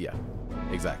 Yeah, yeah,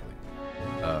 exactly.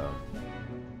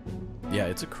 Yeah,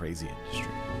 it's a crazy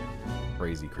industry.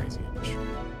 Crazy, crazy industry.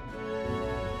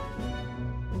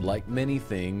 Like many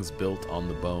things built on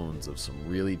the bones of some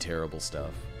really terrible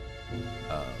stuff.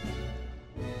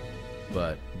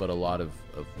 But a lot of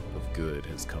good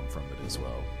has come from it as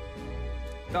well.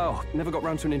 Oh, never got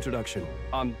round to an introduction.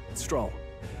 I'm Stroll.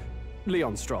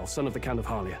 Leon Stroll, son of the Count of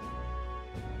Harlia.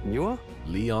 And you are?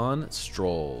 Leon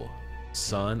Stroll,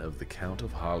 son of the Count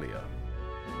of Harlia.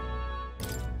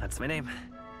 That's my name.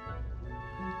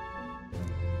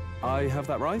 I have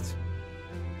that right?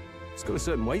 It's got a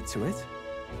certain weight to it.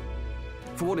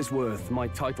 For what it's worth, my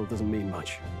title doesn't mean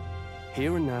much.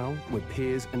 Here and now, we're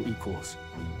peers and equals.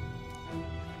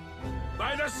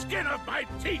 By the skin of my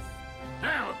teeth!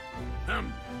 Now,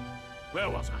 where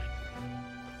was I?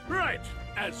 Right,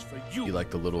 as for you... You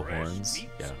like the little horns? Meat?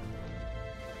 Yeah.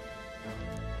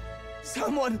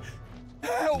 Someone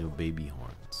help! Little baby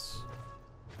horns.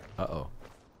 Uh-oh.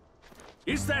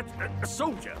 Is that a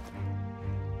soldier?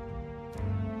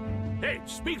 Hey,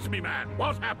 speak to me, man.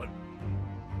 What happened?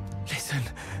 Listen.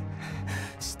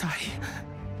 Stay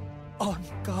on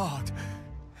guard.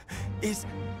 It's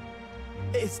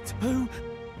too...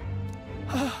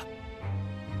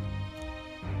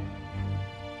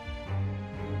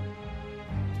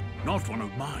 Not one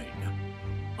of mine.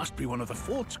 Must be one of the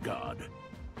fort's guard.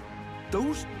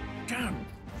 Those damn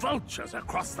vultures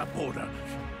across the border.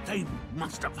 They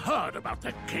must have heard about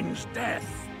the king's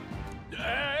death.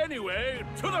 Anyway,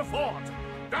 to the fort.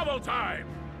 Double time.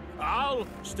 I'll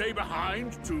stay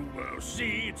behind to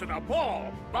see to the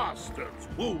poor bastard's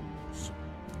wounds.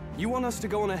 You want us to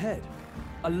go on ahead?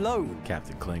 Alone?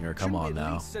 Captain Klinger, come on now.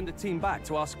 At least send a team back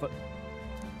to ask for...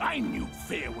 I knew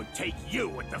fear would take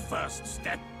you at the first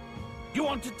step. You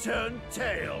want to turn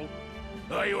tail?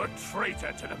 Are you a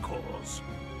traitor to the cause?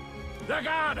 The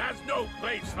Guard has no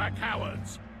place for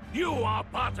cowards. You are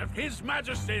part of His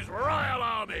Majesty's Royal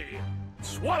Army.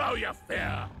 Swallow your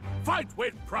fear. Fight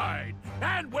with pride.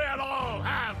 And we'll all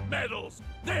have medals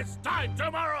this time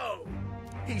tomorrow.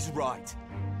 He's right.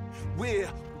 We're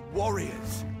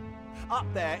warriors. Up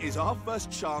there is our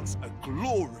first chance at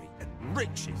glory and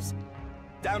riches.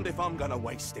 Damned if I'm gonna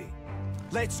waste it.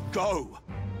 Let's go!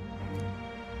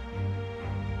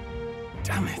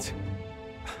 Damn it.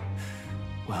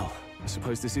 Well, I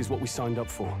suppose this is what we signed up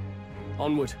for.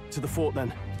 Onward, to the fort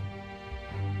then.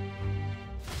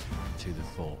 To the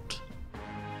fort.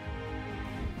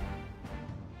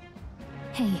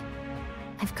 Hey,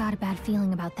 I've got a bad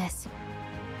feeling about this.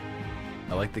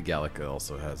 I like that Gallica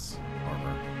also has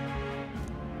armor.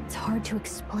 It's hard to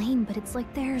explain, but it's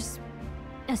like there's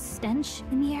a stench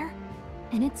in the air,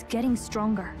 and it's getting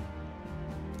stronger.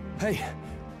 Hey,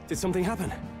 did something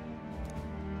happen?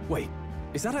 Wait,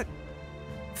 is that a...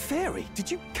 fairy? Did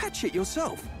you catch it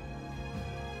yourself?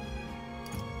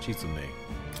 She's with me.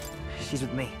 She's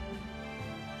with me.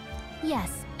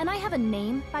 Yes, and I have a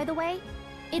name, by the way.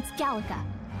 It's Gallica.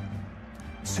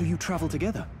 So you travel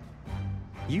together?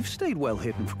 You've stayed well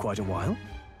hidden for quite a while.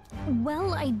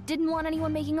 Well, I didn't want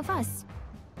anyone making a fuss.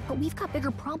 But we've got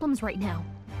bigger problems right now.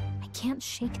 I can't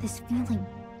shake this feeling.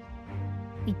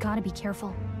 We gotta be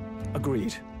careful.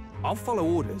 Agreed. I'll follow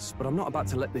orders, but I'm not about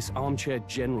to let this armchair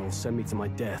general send me to my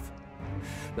death.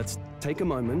 Let's take a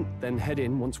moment, then head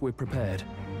in once we're prepared.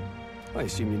 I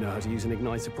assume you know how to use an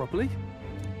igniter properly?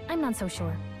 I'm not so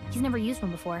sure. He's never used one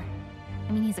before.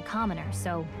 I mean, he's a commoner,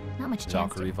 so not much chance.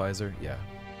 Valkyrie visor? Yeah.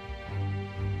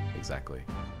 Exactly.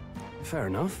 Fair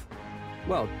enough.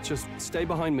 Well, just stay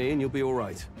behind me and you'll be all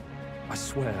right. I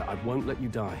swear I won't let you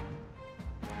die.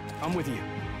 I'm with you.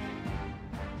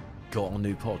 Got a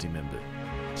new party member.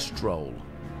 Stroll.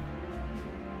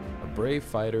 A brave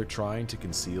fighter trying to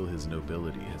conceal his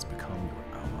nobility has become your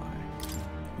ally.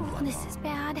 Oh, this is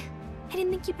bad. I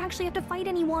didn't think you'd actually have to fight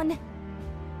anyone.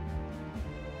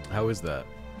 How is that?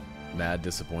 Mad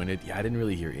disappointed? Yeah, I didn't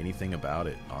really hear anything about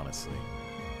it, honestly.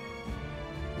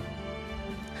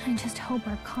 I just hope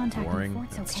our contact in Boring?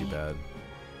 Fort's That's okay. too bad.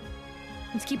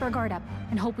 Let's keep our guard up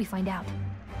and hope we find out.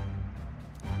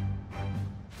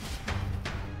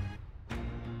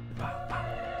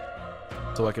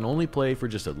 So I can only play for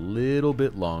just a little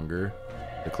bit longer.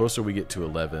 The closer we get to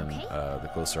 11, the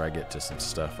closer I get to some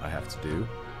stuff I have to do.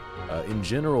 In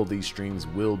general, these streams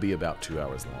will be about 2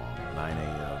 hours long, 9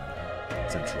 a.m.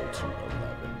 Central to 11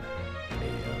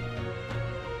 a.m.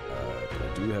 But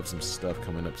I do have some stuff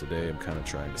coming up today. I'm kind of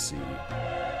trying to see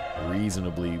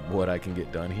reasonably what I can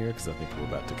get done here, because I think we're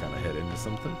about to kind of head into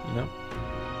something, you know?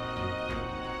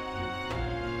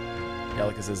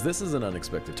 Gallica says, this is an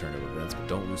unexpected turn of events, but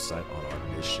don't lose sight on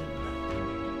our mission.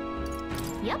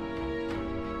 Yep.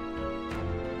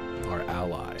 Our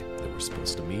ally that we're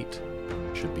supposed to meet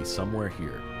should be somewhere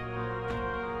here.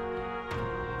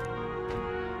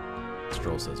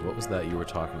 Stroll says, what was that you were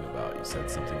talking about? You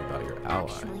said something about your ally.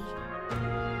 Actually,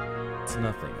 it's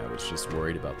nothing. I was just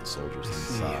worried about the soldiers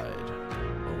inside.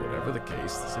 Well, whatever the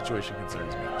case, the situation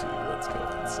concerns me too. Let's go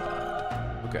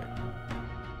inside. Okay.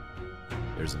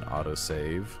 There's an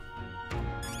autosave.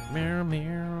 Meow,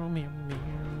 meow, meow, meow,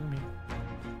 meow.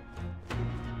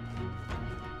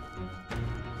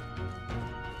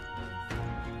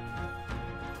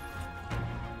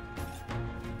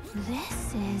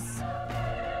 this is...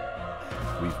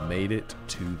 We've made it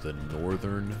to the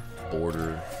northern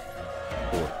border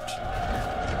fort.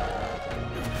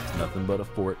 It's nothing but a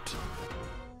fort.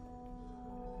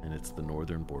 And it's the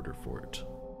northern border fort.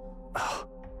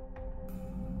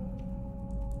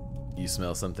 You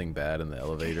smell something bad in the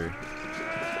elevator.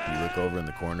 You look over in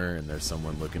the corner and there's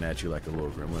someone looking at you like a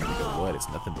little gremlin. And you go, what? It's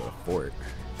nothing but a fort.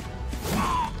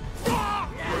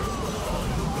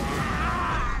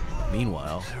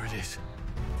 Meanwhile... There it is.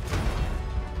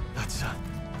 That's a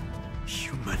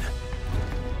human.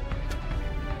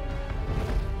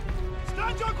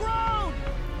 Stand your ground!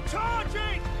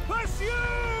 Charging!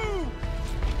 Pursue!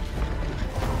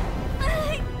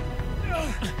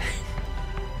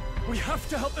 We have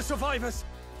to help the survivors!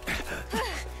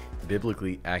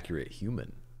 Biblically accurate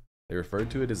human. They referred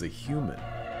to it as a human.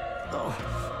 Oh.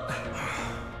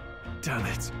 Damn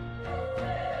it.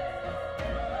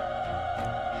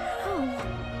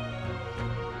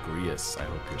 Grius, I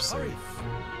hope you're safe.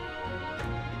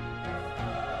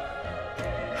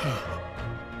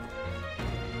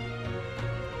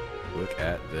 Look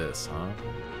at this, huh?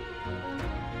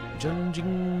 Jung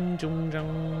jing jung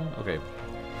jung. Okay.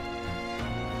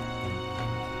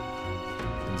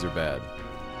 Things are bad.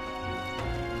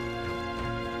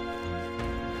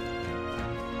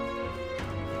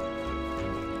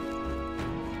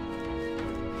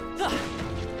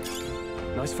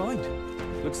 Nice find.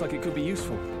 Looks like it could be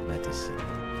useful. Medicine.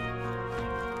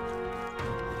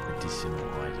 Medicinal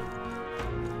item.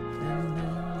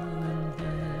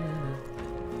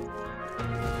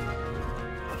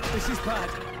 This is bad.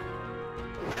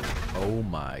 Oh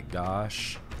my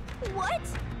gosh. What?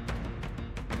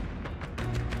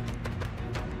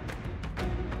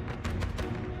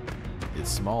 It's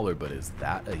smaller, but is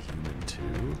that a human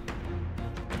too?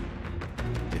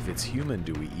 If it's human,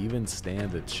 do we even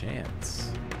stand a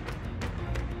chance?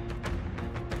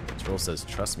 Troll says,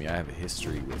 trust me, I have a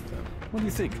history with them. What do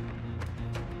you think?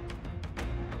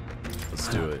 Let's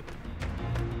do it.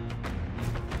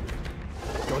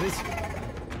 Got it?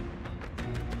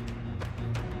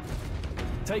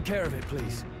 Take care of it,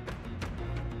 please.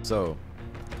 So,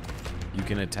 you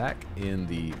can attack in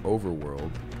the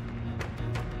overworld,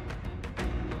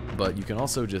 but you can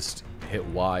also just hit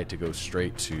Y to go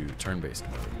straight to turn-based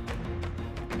mode,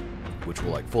 which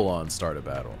will like full-on start a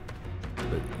battle.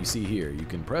 But you see here, you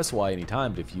can press Y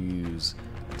anytime, but if you use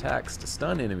attacks to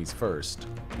stun enemies first,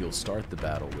 you'll start the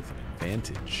battle with an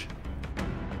advantage.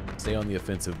 Stay on the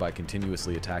offensive by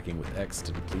continuously attacking with X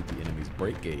to deplete the enemy's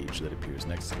break gauge that appears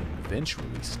next to them, eventually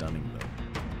stunning them.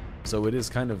 So it is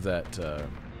kind of that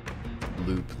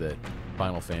loop that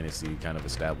Final Fantasy kind of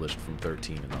established from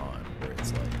 13 and on, where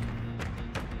it's like,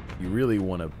 you really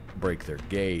want to break their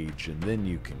gauge, and then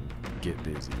you can get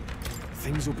busy.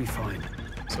 Things will be fine.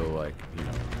 So like, you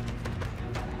know,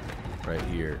 right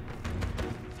here,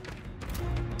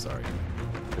 sorry,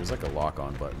 there's like a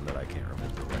lock-on button that I can't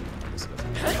remember right now.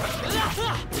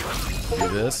 Do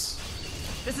this.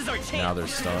 This is our chance. Now they're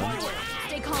stunned.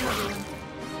 Stay calm, everyone.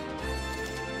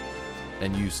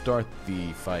 And you start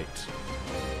the fight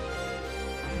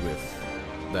with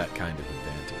that kind of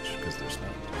advantage because they're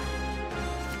stunned.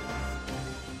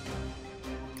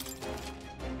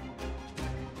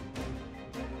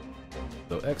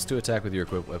 So X to attack with your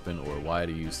equipped weapon, or Y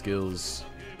to use skills.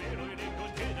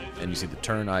 And you see the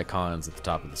turn icons at the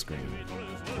top of the screen.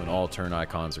 When all turn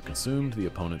icons are consumed, the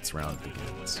opponent's round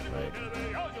begins, right?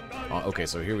 Okay,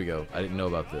 so here we go. I didn't know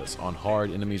about this. On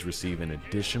hard, enemies receive an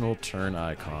additional turn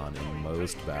icon in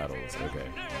most battles. Okay.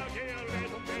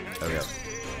 Okay.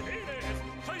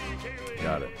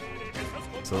 Got it.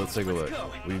 So let's take a look.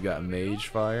 We've got Mage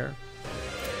Fire.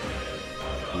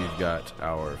 We've got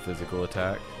our physical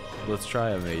attack. Let's try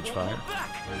a Mage Fire.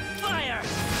 Fire!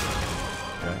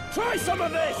 Okay. Try some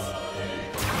of this!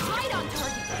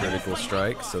 Critical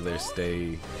strike, so they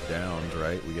stay downed,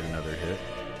 right? We get another hit.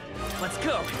 Let's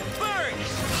go! Burn!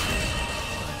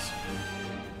 Nice.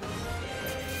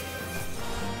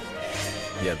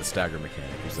 Yeah, the stagger mechanic.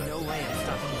 Exactly. No way I'm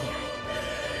stopping here.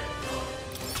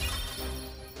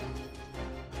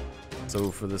 So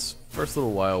for this first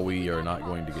little while, we are not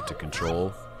going to get to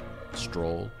control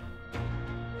Stroll.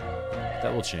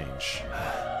 That will change.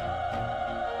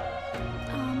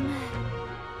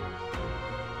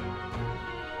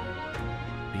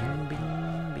 Bing,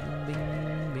 bing, bing,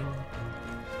 bing, bing.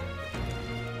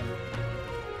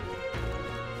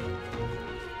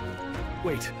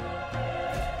 Wait.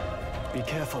 Be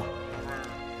careful.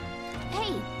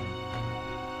 Hey!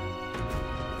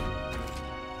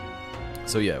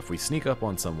 So yeah, if we sneak up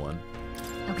on someone,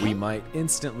 we might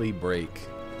instantly break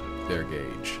their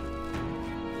gauge.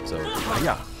 So,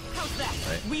 yeah. How's that?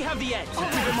 Right. We have the edge. Give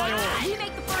it my all. You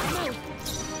make the first move.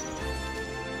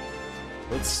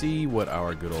 Let's see what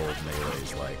our good old melee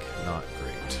is like. Not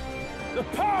great. The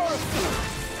power of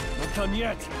force! Not done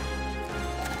yet.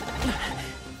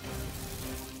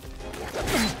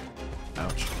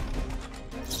 Ouch.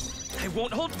 I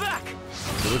won't hold back.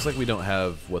 So it looks like we don't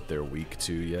have what they're weak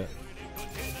to yet.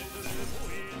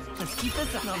 Let's keep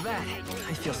this up. Not bad.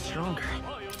 I feel stronger.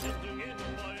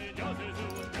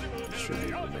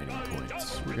 Distribute remaining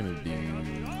points. We're gonna do.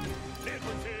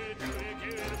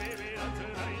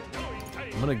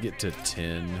 I'm gonna get to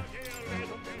 10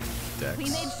 dex. We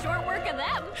made short work of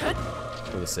them.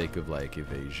 For the sake of like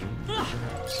evasion. Nice.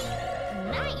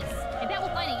 I bet we'll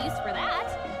find a use for that.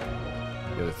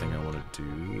 The other thing I want to do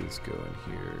is go in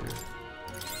here.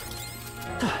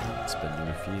 Spending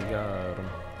a few got 'em.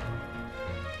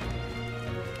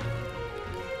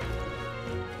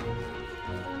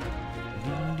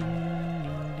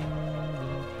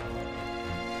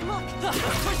 Look! Let's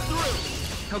push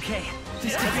through! Okay,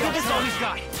 this could be all he's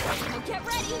got. Get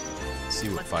ready. See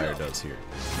what fire does here.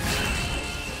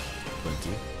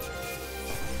 Plenty.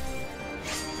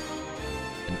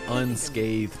 An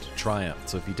unscathed triumph.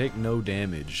 So if you take no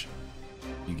damage,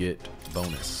 you get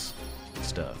bonus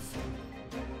stuff.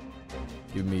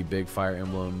 Give me big Fire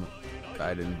Emblem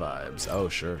Guided vibes. Oh,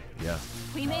 sure. Yeah.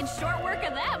 We made short work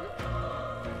of them.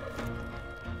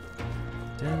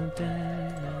 Dun,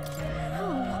 dun,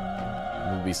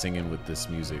 We'll be singing with this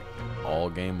music all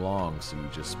game long, so you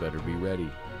just better be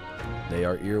ready. They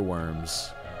are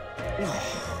earworms.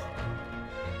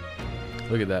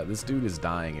 Look at that. This dude is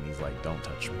dying and he's like, don't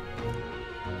touch me.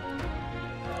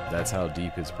 That's how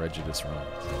deep his prejudice runs.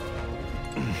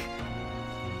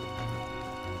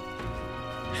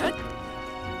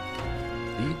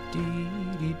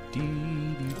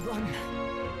 Run.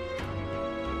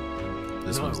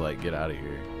 This one's like, get out of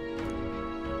here.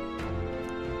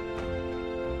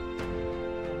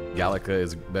 Gallica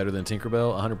is better than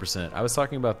Tinkerbell? 100%. I was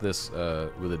talking about this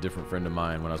with a different friend of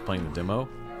mine when I was playing the demo.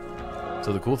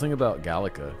 So the cool thing about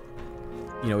Gallica,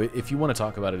 you know, if you want to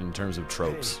talk about it in terms of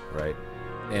tropes, right?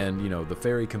 And, you know, the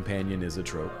fairy companion is a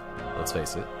trope. Let's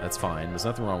face it. That's fine. There's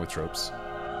nothing wrong with tropes.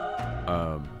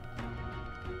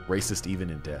 Racist even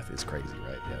in death is crazy,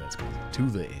 right? Yeah, that's crazy. To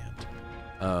the end.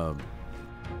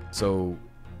 So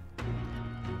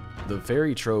the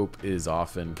fairy trope is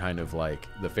often kind of like,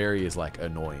 the fairy is like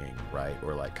annoying, right?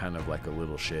 Or like kind of like a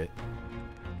little shit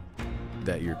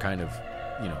that you're kind of,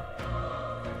 you know,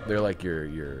 they're like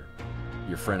your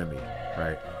frenemy,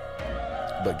 right?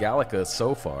 But Gallica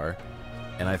so far,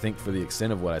 and I think for the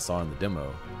extent of what I saw in the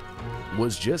demo,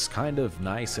 was just kind of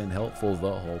nice and helpful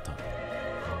the whole time.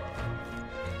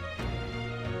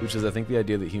 Which is, I think, the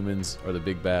idea that humans are the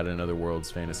big bad in other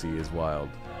worlds fantasy is wild.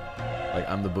 Like,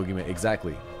 I'm the boogeyman.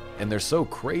 Exactly. And they're so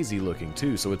crazy looking,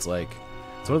 too. So it's like,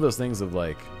 it's one of those things of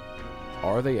like,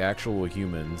 are they actual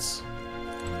humans?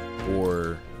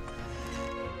 Or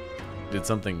did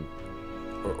something,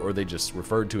 or they just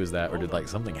referred to as that, or did like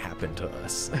something happen to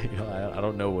us? You know, I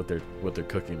don't know what they're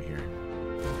cooking here.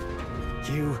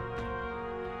 You...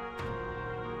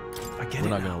 We're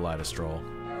not gonna lie to Stroll.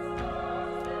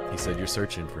 He said you're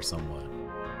searching for someone.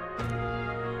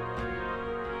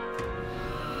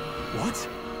 What?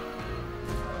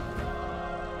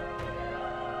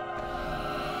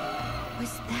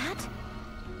 Was that?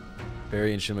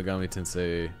 Barry and Shin Megami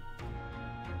Tensei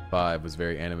 5 was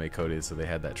very anime coded, so they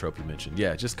had that trope you mentioned.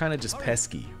 Yeah, just kind of just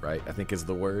pesky, right? I think is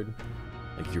the word.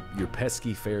 Like your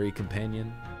pesky fairy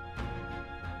companion.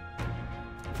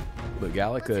 But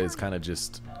Gallica is kind of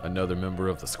just another member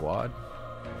of the squad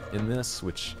in this,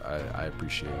 which I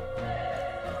appreciate.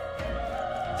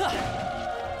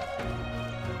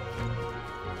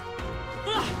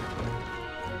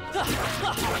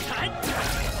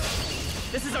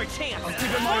 This is our chance. I'll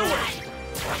give it my order.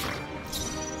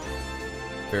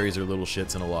 Fairies are little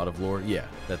shits in a lot of lore. Yeah,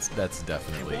 that's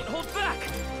definitely Hold back.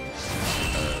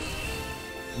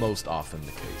 Most often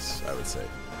the case, I would say.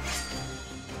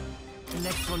 The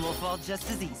next one will fall just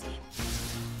as easy.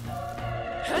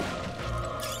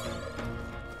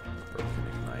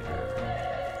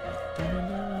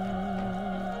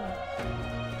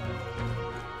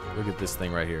 Look at this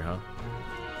thing right here, huh?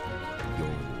 Yo.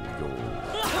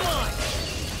 Come on!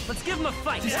 Let's give him a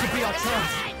fight. This could be our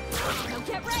chance. Now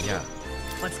get ready. Yeah.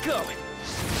 Let's go.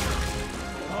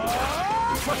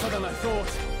 Tougher than I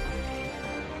thought.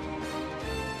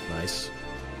 Nice.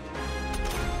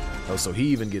 Oh, so he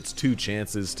even gets 2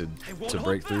 chances to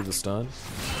break through the stun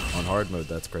on hard mode.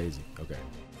 That's crazy. Okay.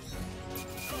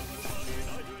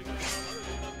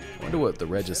 Wonder what the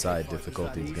regicide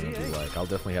difficulty is gonna be like. I'll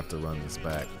definitely have to run this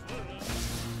back.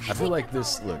 I feel like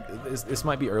this. Look, this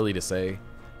might be early to say,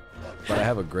 but I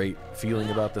have a great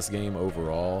feeling about this game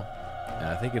overall, and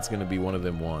I think it's gonna be one of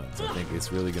them ones. I think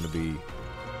it's really gonna be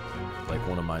like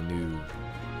one of my new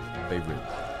favorite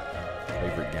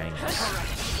games.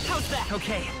 How's that?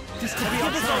 Okay. This could be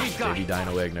all we've got. Baby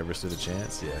Dino Egg never stood a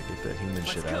chance. Yeah, get that human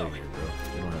shit out of here, bro.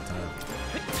 We don't have time.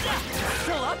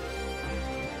 Still up?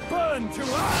 Burn to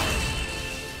us!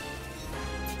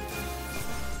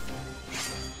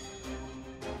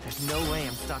 There's no way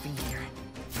I'm stopping here.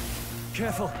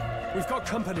 Careful, we've got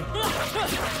company.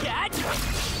 Dad?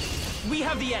 We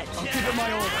have the edge. I'll give it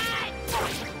my order.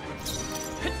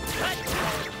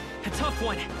 A tough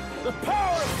one. The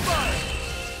power of fire!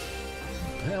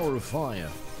 Power of fire.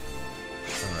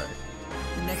 Alright.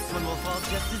 The next one will fall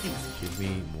just as easy. Give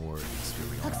me more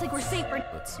experience. Looks like we're safer.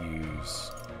 Let's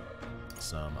use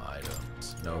some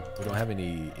items. Nope, we don't have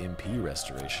any MP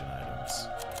restoration items.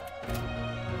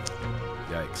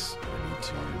 Yikes. I need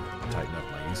to tighten up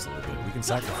my use a little bit. We can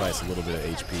sacrifice a little bit of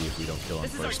HP if we don't kill him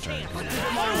first turn. Because we don't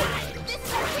have items.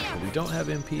 But we don't have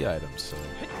MP items, so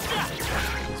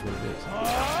that's what it is.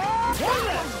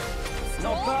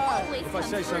 Not bad, if I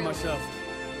say so myself.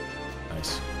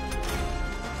 Nice.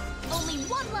 Only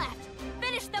one left.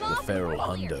 Finish them The off. Feral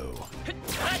Hundo.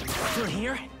 Still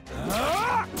here?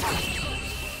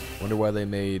 Wonder why they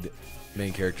made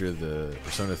main character the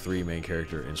Persona 3 main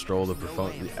character and Stroll the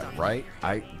Persona, right?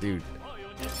 Dude,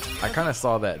 I kind of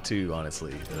saw that too,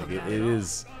 honestly. Like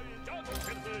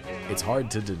it's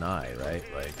hard to deny, right?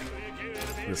 Like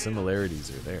the similarities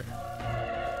are there.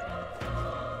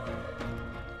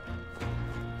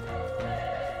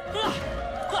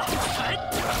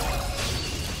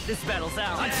 This battle's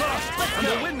out. I'm first. I'm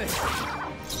gonna win this.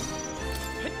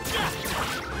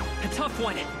 A tough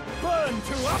one. Burn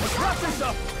to us. Let's wrap this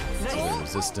up.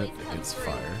 Resistant against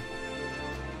fire.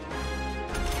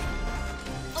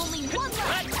 Only one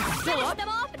left. Finish them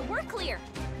off and we're clear.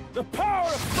 The power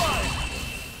of fire.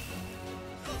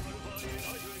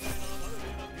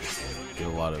 Get a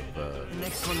lot of The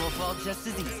next one will fall just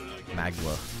as easy.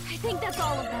 magma. I think that's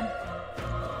all of them.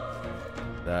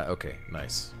 That okay,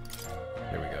 nice.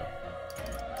 There we go.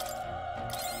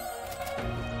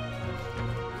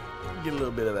 Get a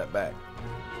little bit of that back.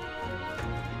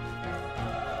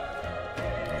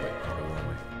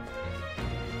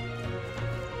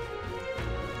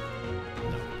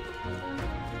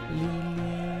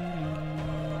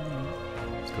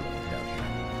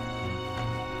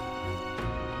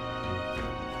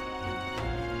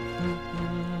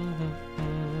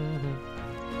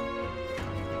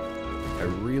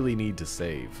 really need to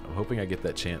save. I'm hoping I get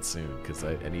that chance soon, because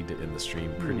I need to end the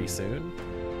stream pretty soon.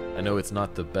 I know it's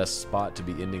not the best spot to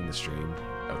be ending the stream.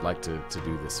 I would like to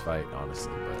do this fight,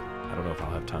 honestly, but I don't know if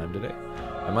I'll have time today.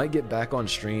 I might get back on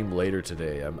stream later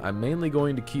today. I'm mainly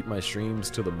going to keep my streams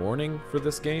to the morning for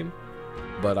this game,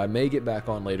 but I may get back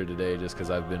on later today just because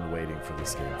I've been waiting for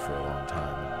this game for a long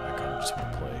time, and I kind of just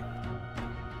want to play.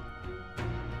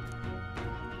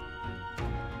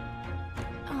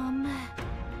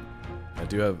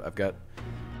 I've got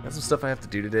some stuff I have to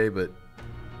do today, but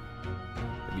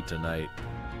maybe tonight.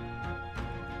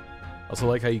 Also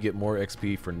like how you get more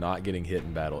XP for not getting hit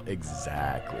in battle.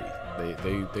 Exactly.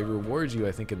 They reward you,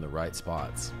 I think, in the right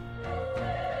spots.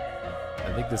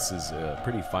 I think this is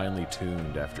pretty finely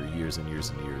tuned after years and years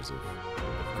and years of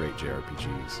great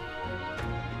JRPGs.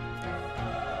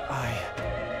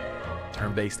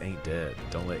 Turn-based ain't dead.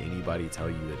 Don't let anybody tell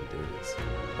you that it is.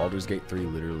 Baldur's Gate 3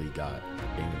 literally got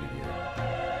Game of the Year.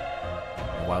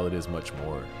 And while it is much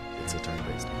more, it's a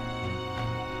turn-based game.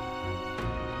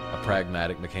 A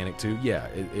pragmatic mechanic too. Yeah,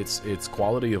 it's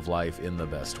quality of life in the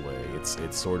best way. It's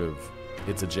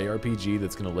a JRPG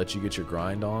that's gonna let you get your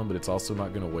grind on, but it's also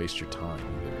not gonna waste your time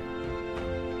either.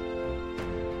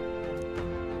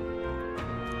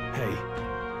 Hey.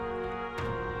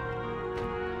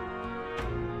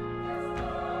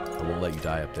 I won't let you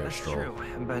die up there, Stroll. True,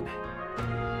 but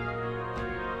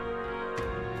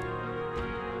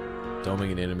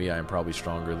Doming an enemy, I am probably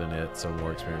stronger than it, so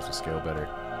more experience will scale better.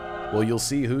 Well, you'll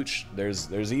see, Hooch.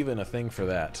 There's even a thing for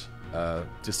that.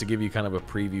 Just to give you kind of a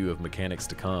preview of mechanics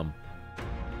to come.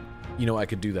 You know, I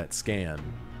could do that scan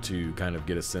to kind of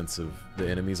get a sense of the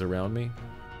enemies around me.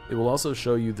 It will also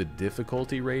show you the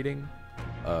difficulty rating,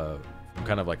 from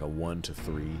kind of like a 1 to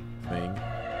 3 thing,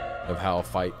 of how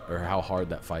hard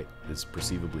that fight is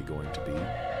perceivably going to be.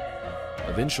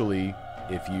 Eventually,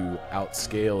 if you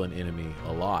outscale an enemy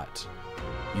a lot,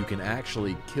 you can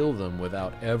actually kill them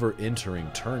without ever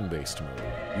entering turn-based mode.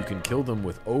 You can kill them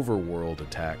with overworld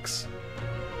attacks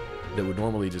that would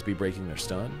normally just be breaking their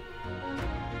stun.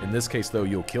 In this case, though,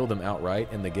 you'll kill them outright,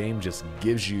 and the game just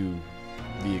gives you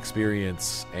the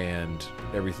experience and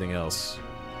everything else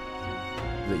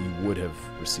that you would have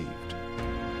received.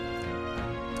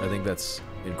 I think that's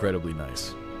incredibly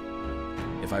nice.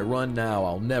 If I run now,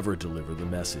 I'll never deliver the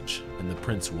message, and the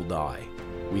prince will die.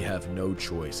 We have no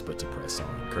choice but to press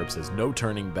on. Kerb says, no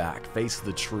turning back. Face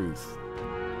the truth.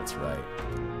 That's right.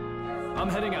 I'm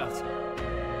heading out.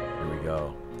 Here we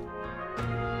go.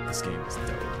 This game is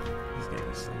dope. This game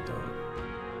is so dope.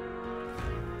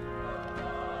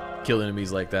 Kill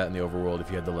enemies like that in the overworld if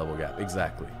you had the level gap.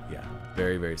 Exactly. Yeah.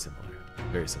 Very, very similar.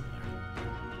 Very similar.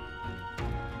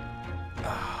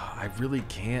 I really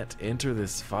can't enter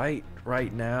this fight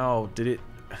right now. Did it?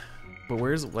 But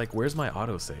where's my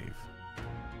autosave?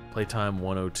 Playtime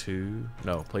 102?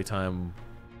 No, playtime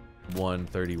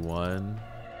 131.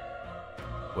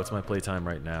 What's my playtime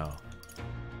right now?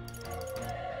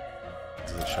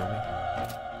 Does it show me?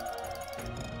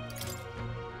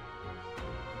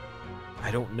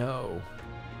 I don't know.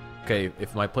 Okay,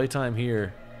 if my playtime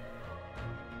here...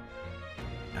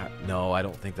 No, I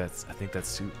don't think that's... I think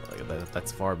that's too...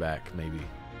 That's far back, maybe.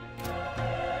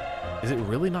 Is it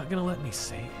really not gonna let me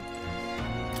save?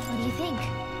 What do you think?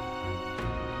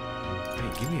 Hey,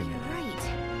 give me a minute. Right.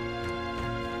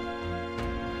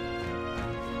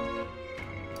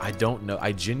 I don't know.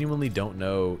 I genuinely don't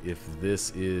know if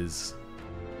this is...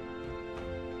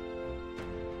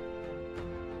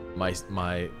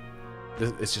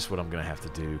 It's just what I'm gonna have to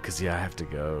do, because yeah, I have to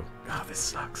go. Oh, this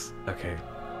sucks. Okay.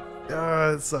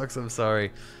 Oh, it sucks. I'm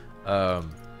sorry. I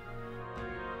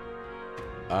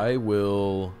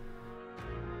will...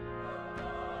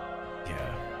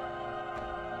 Yeah.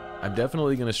 I'm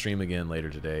definitely gonna stream again later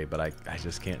today, but I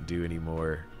just can't do any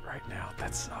more right now.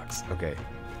 That sucks. Okay.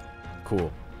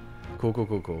 Cool.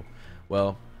 Cool.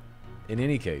 Well, in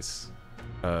any case,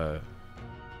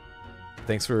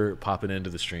 thanks for popping into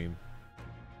the stream,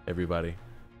 everybody.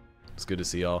 It's good to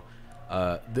see y'all.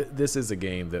 This is a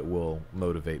game that will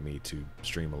motivate me to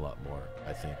stream a lot more,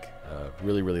 I think.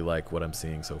 Really like what I'm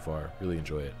seeing so far. Really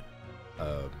enjoy it.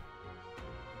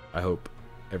 I hope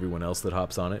everyone else that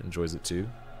hops on it enjoys it too.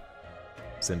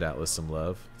 Send Atlas some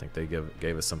love. I think they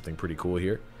gave us something pretty cool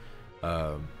here.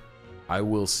 I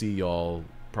will see y'all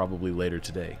probably later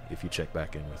today if you check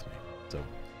back in with me. So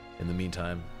in the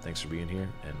meantime, thanks for being here,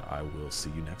 and I will see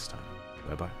you next time.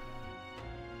 Bye-bye.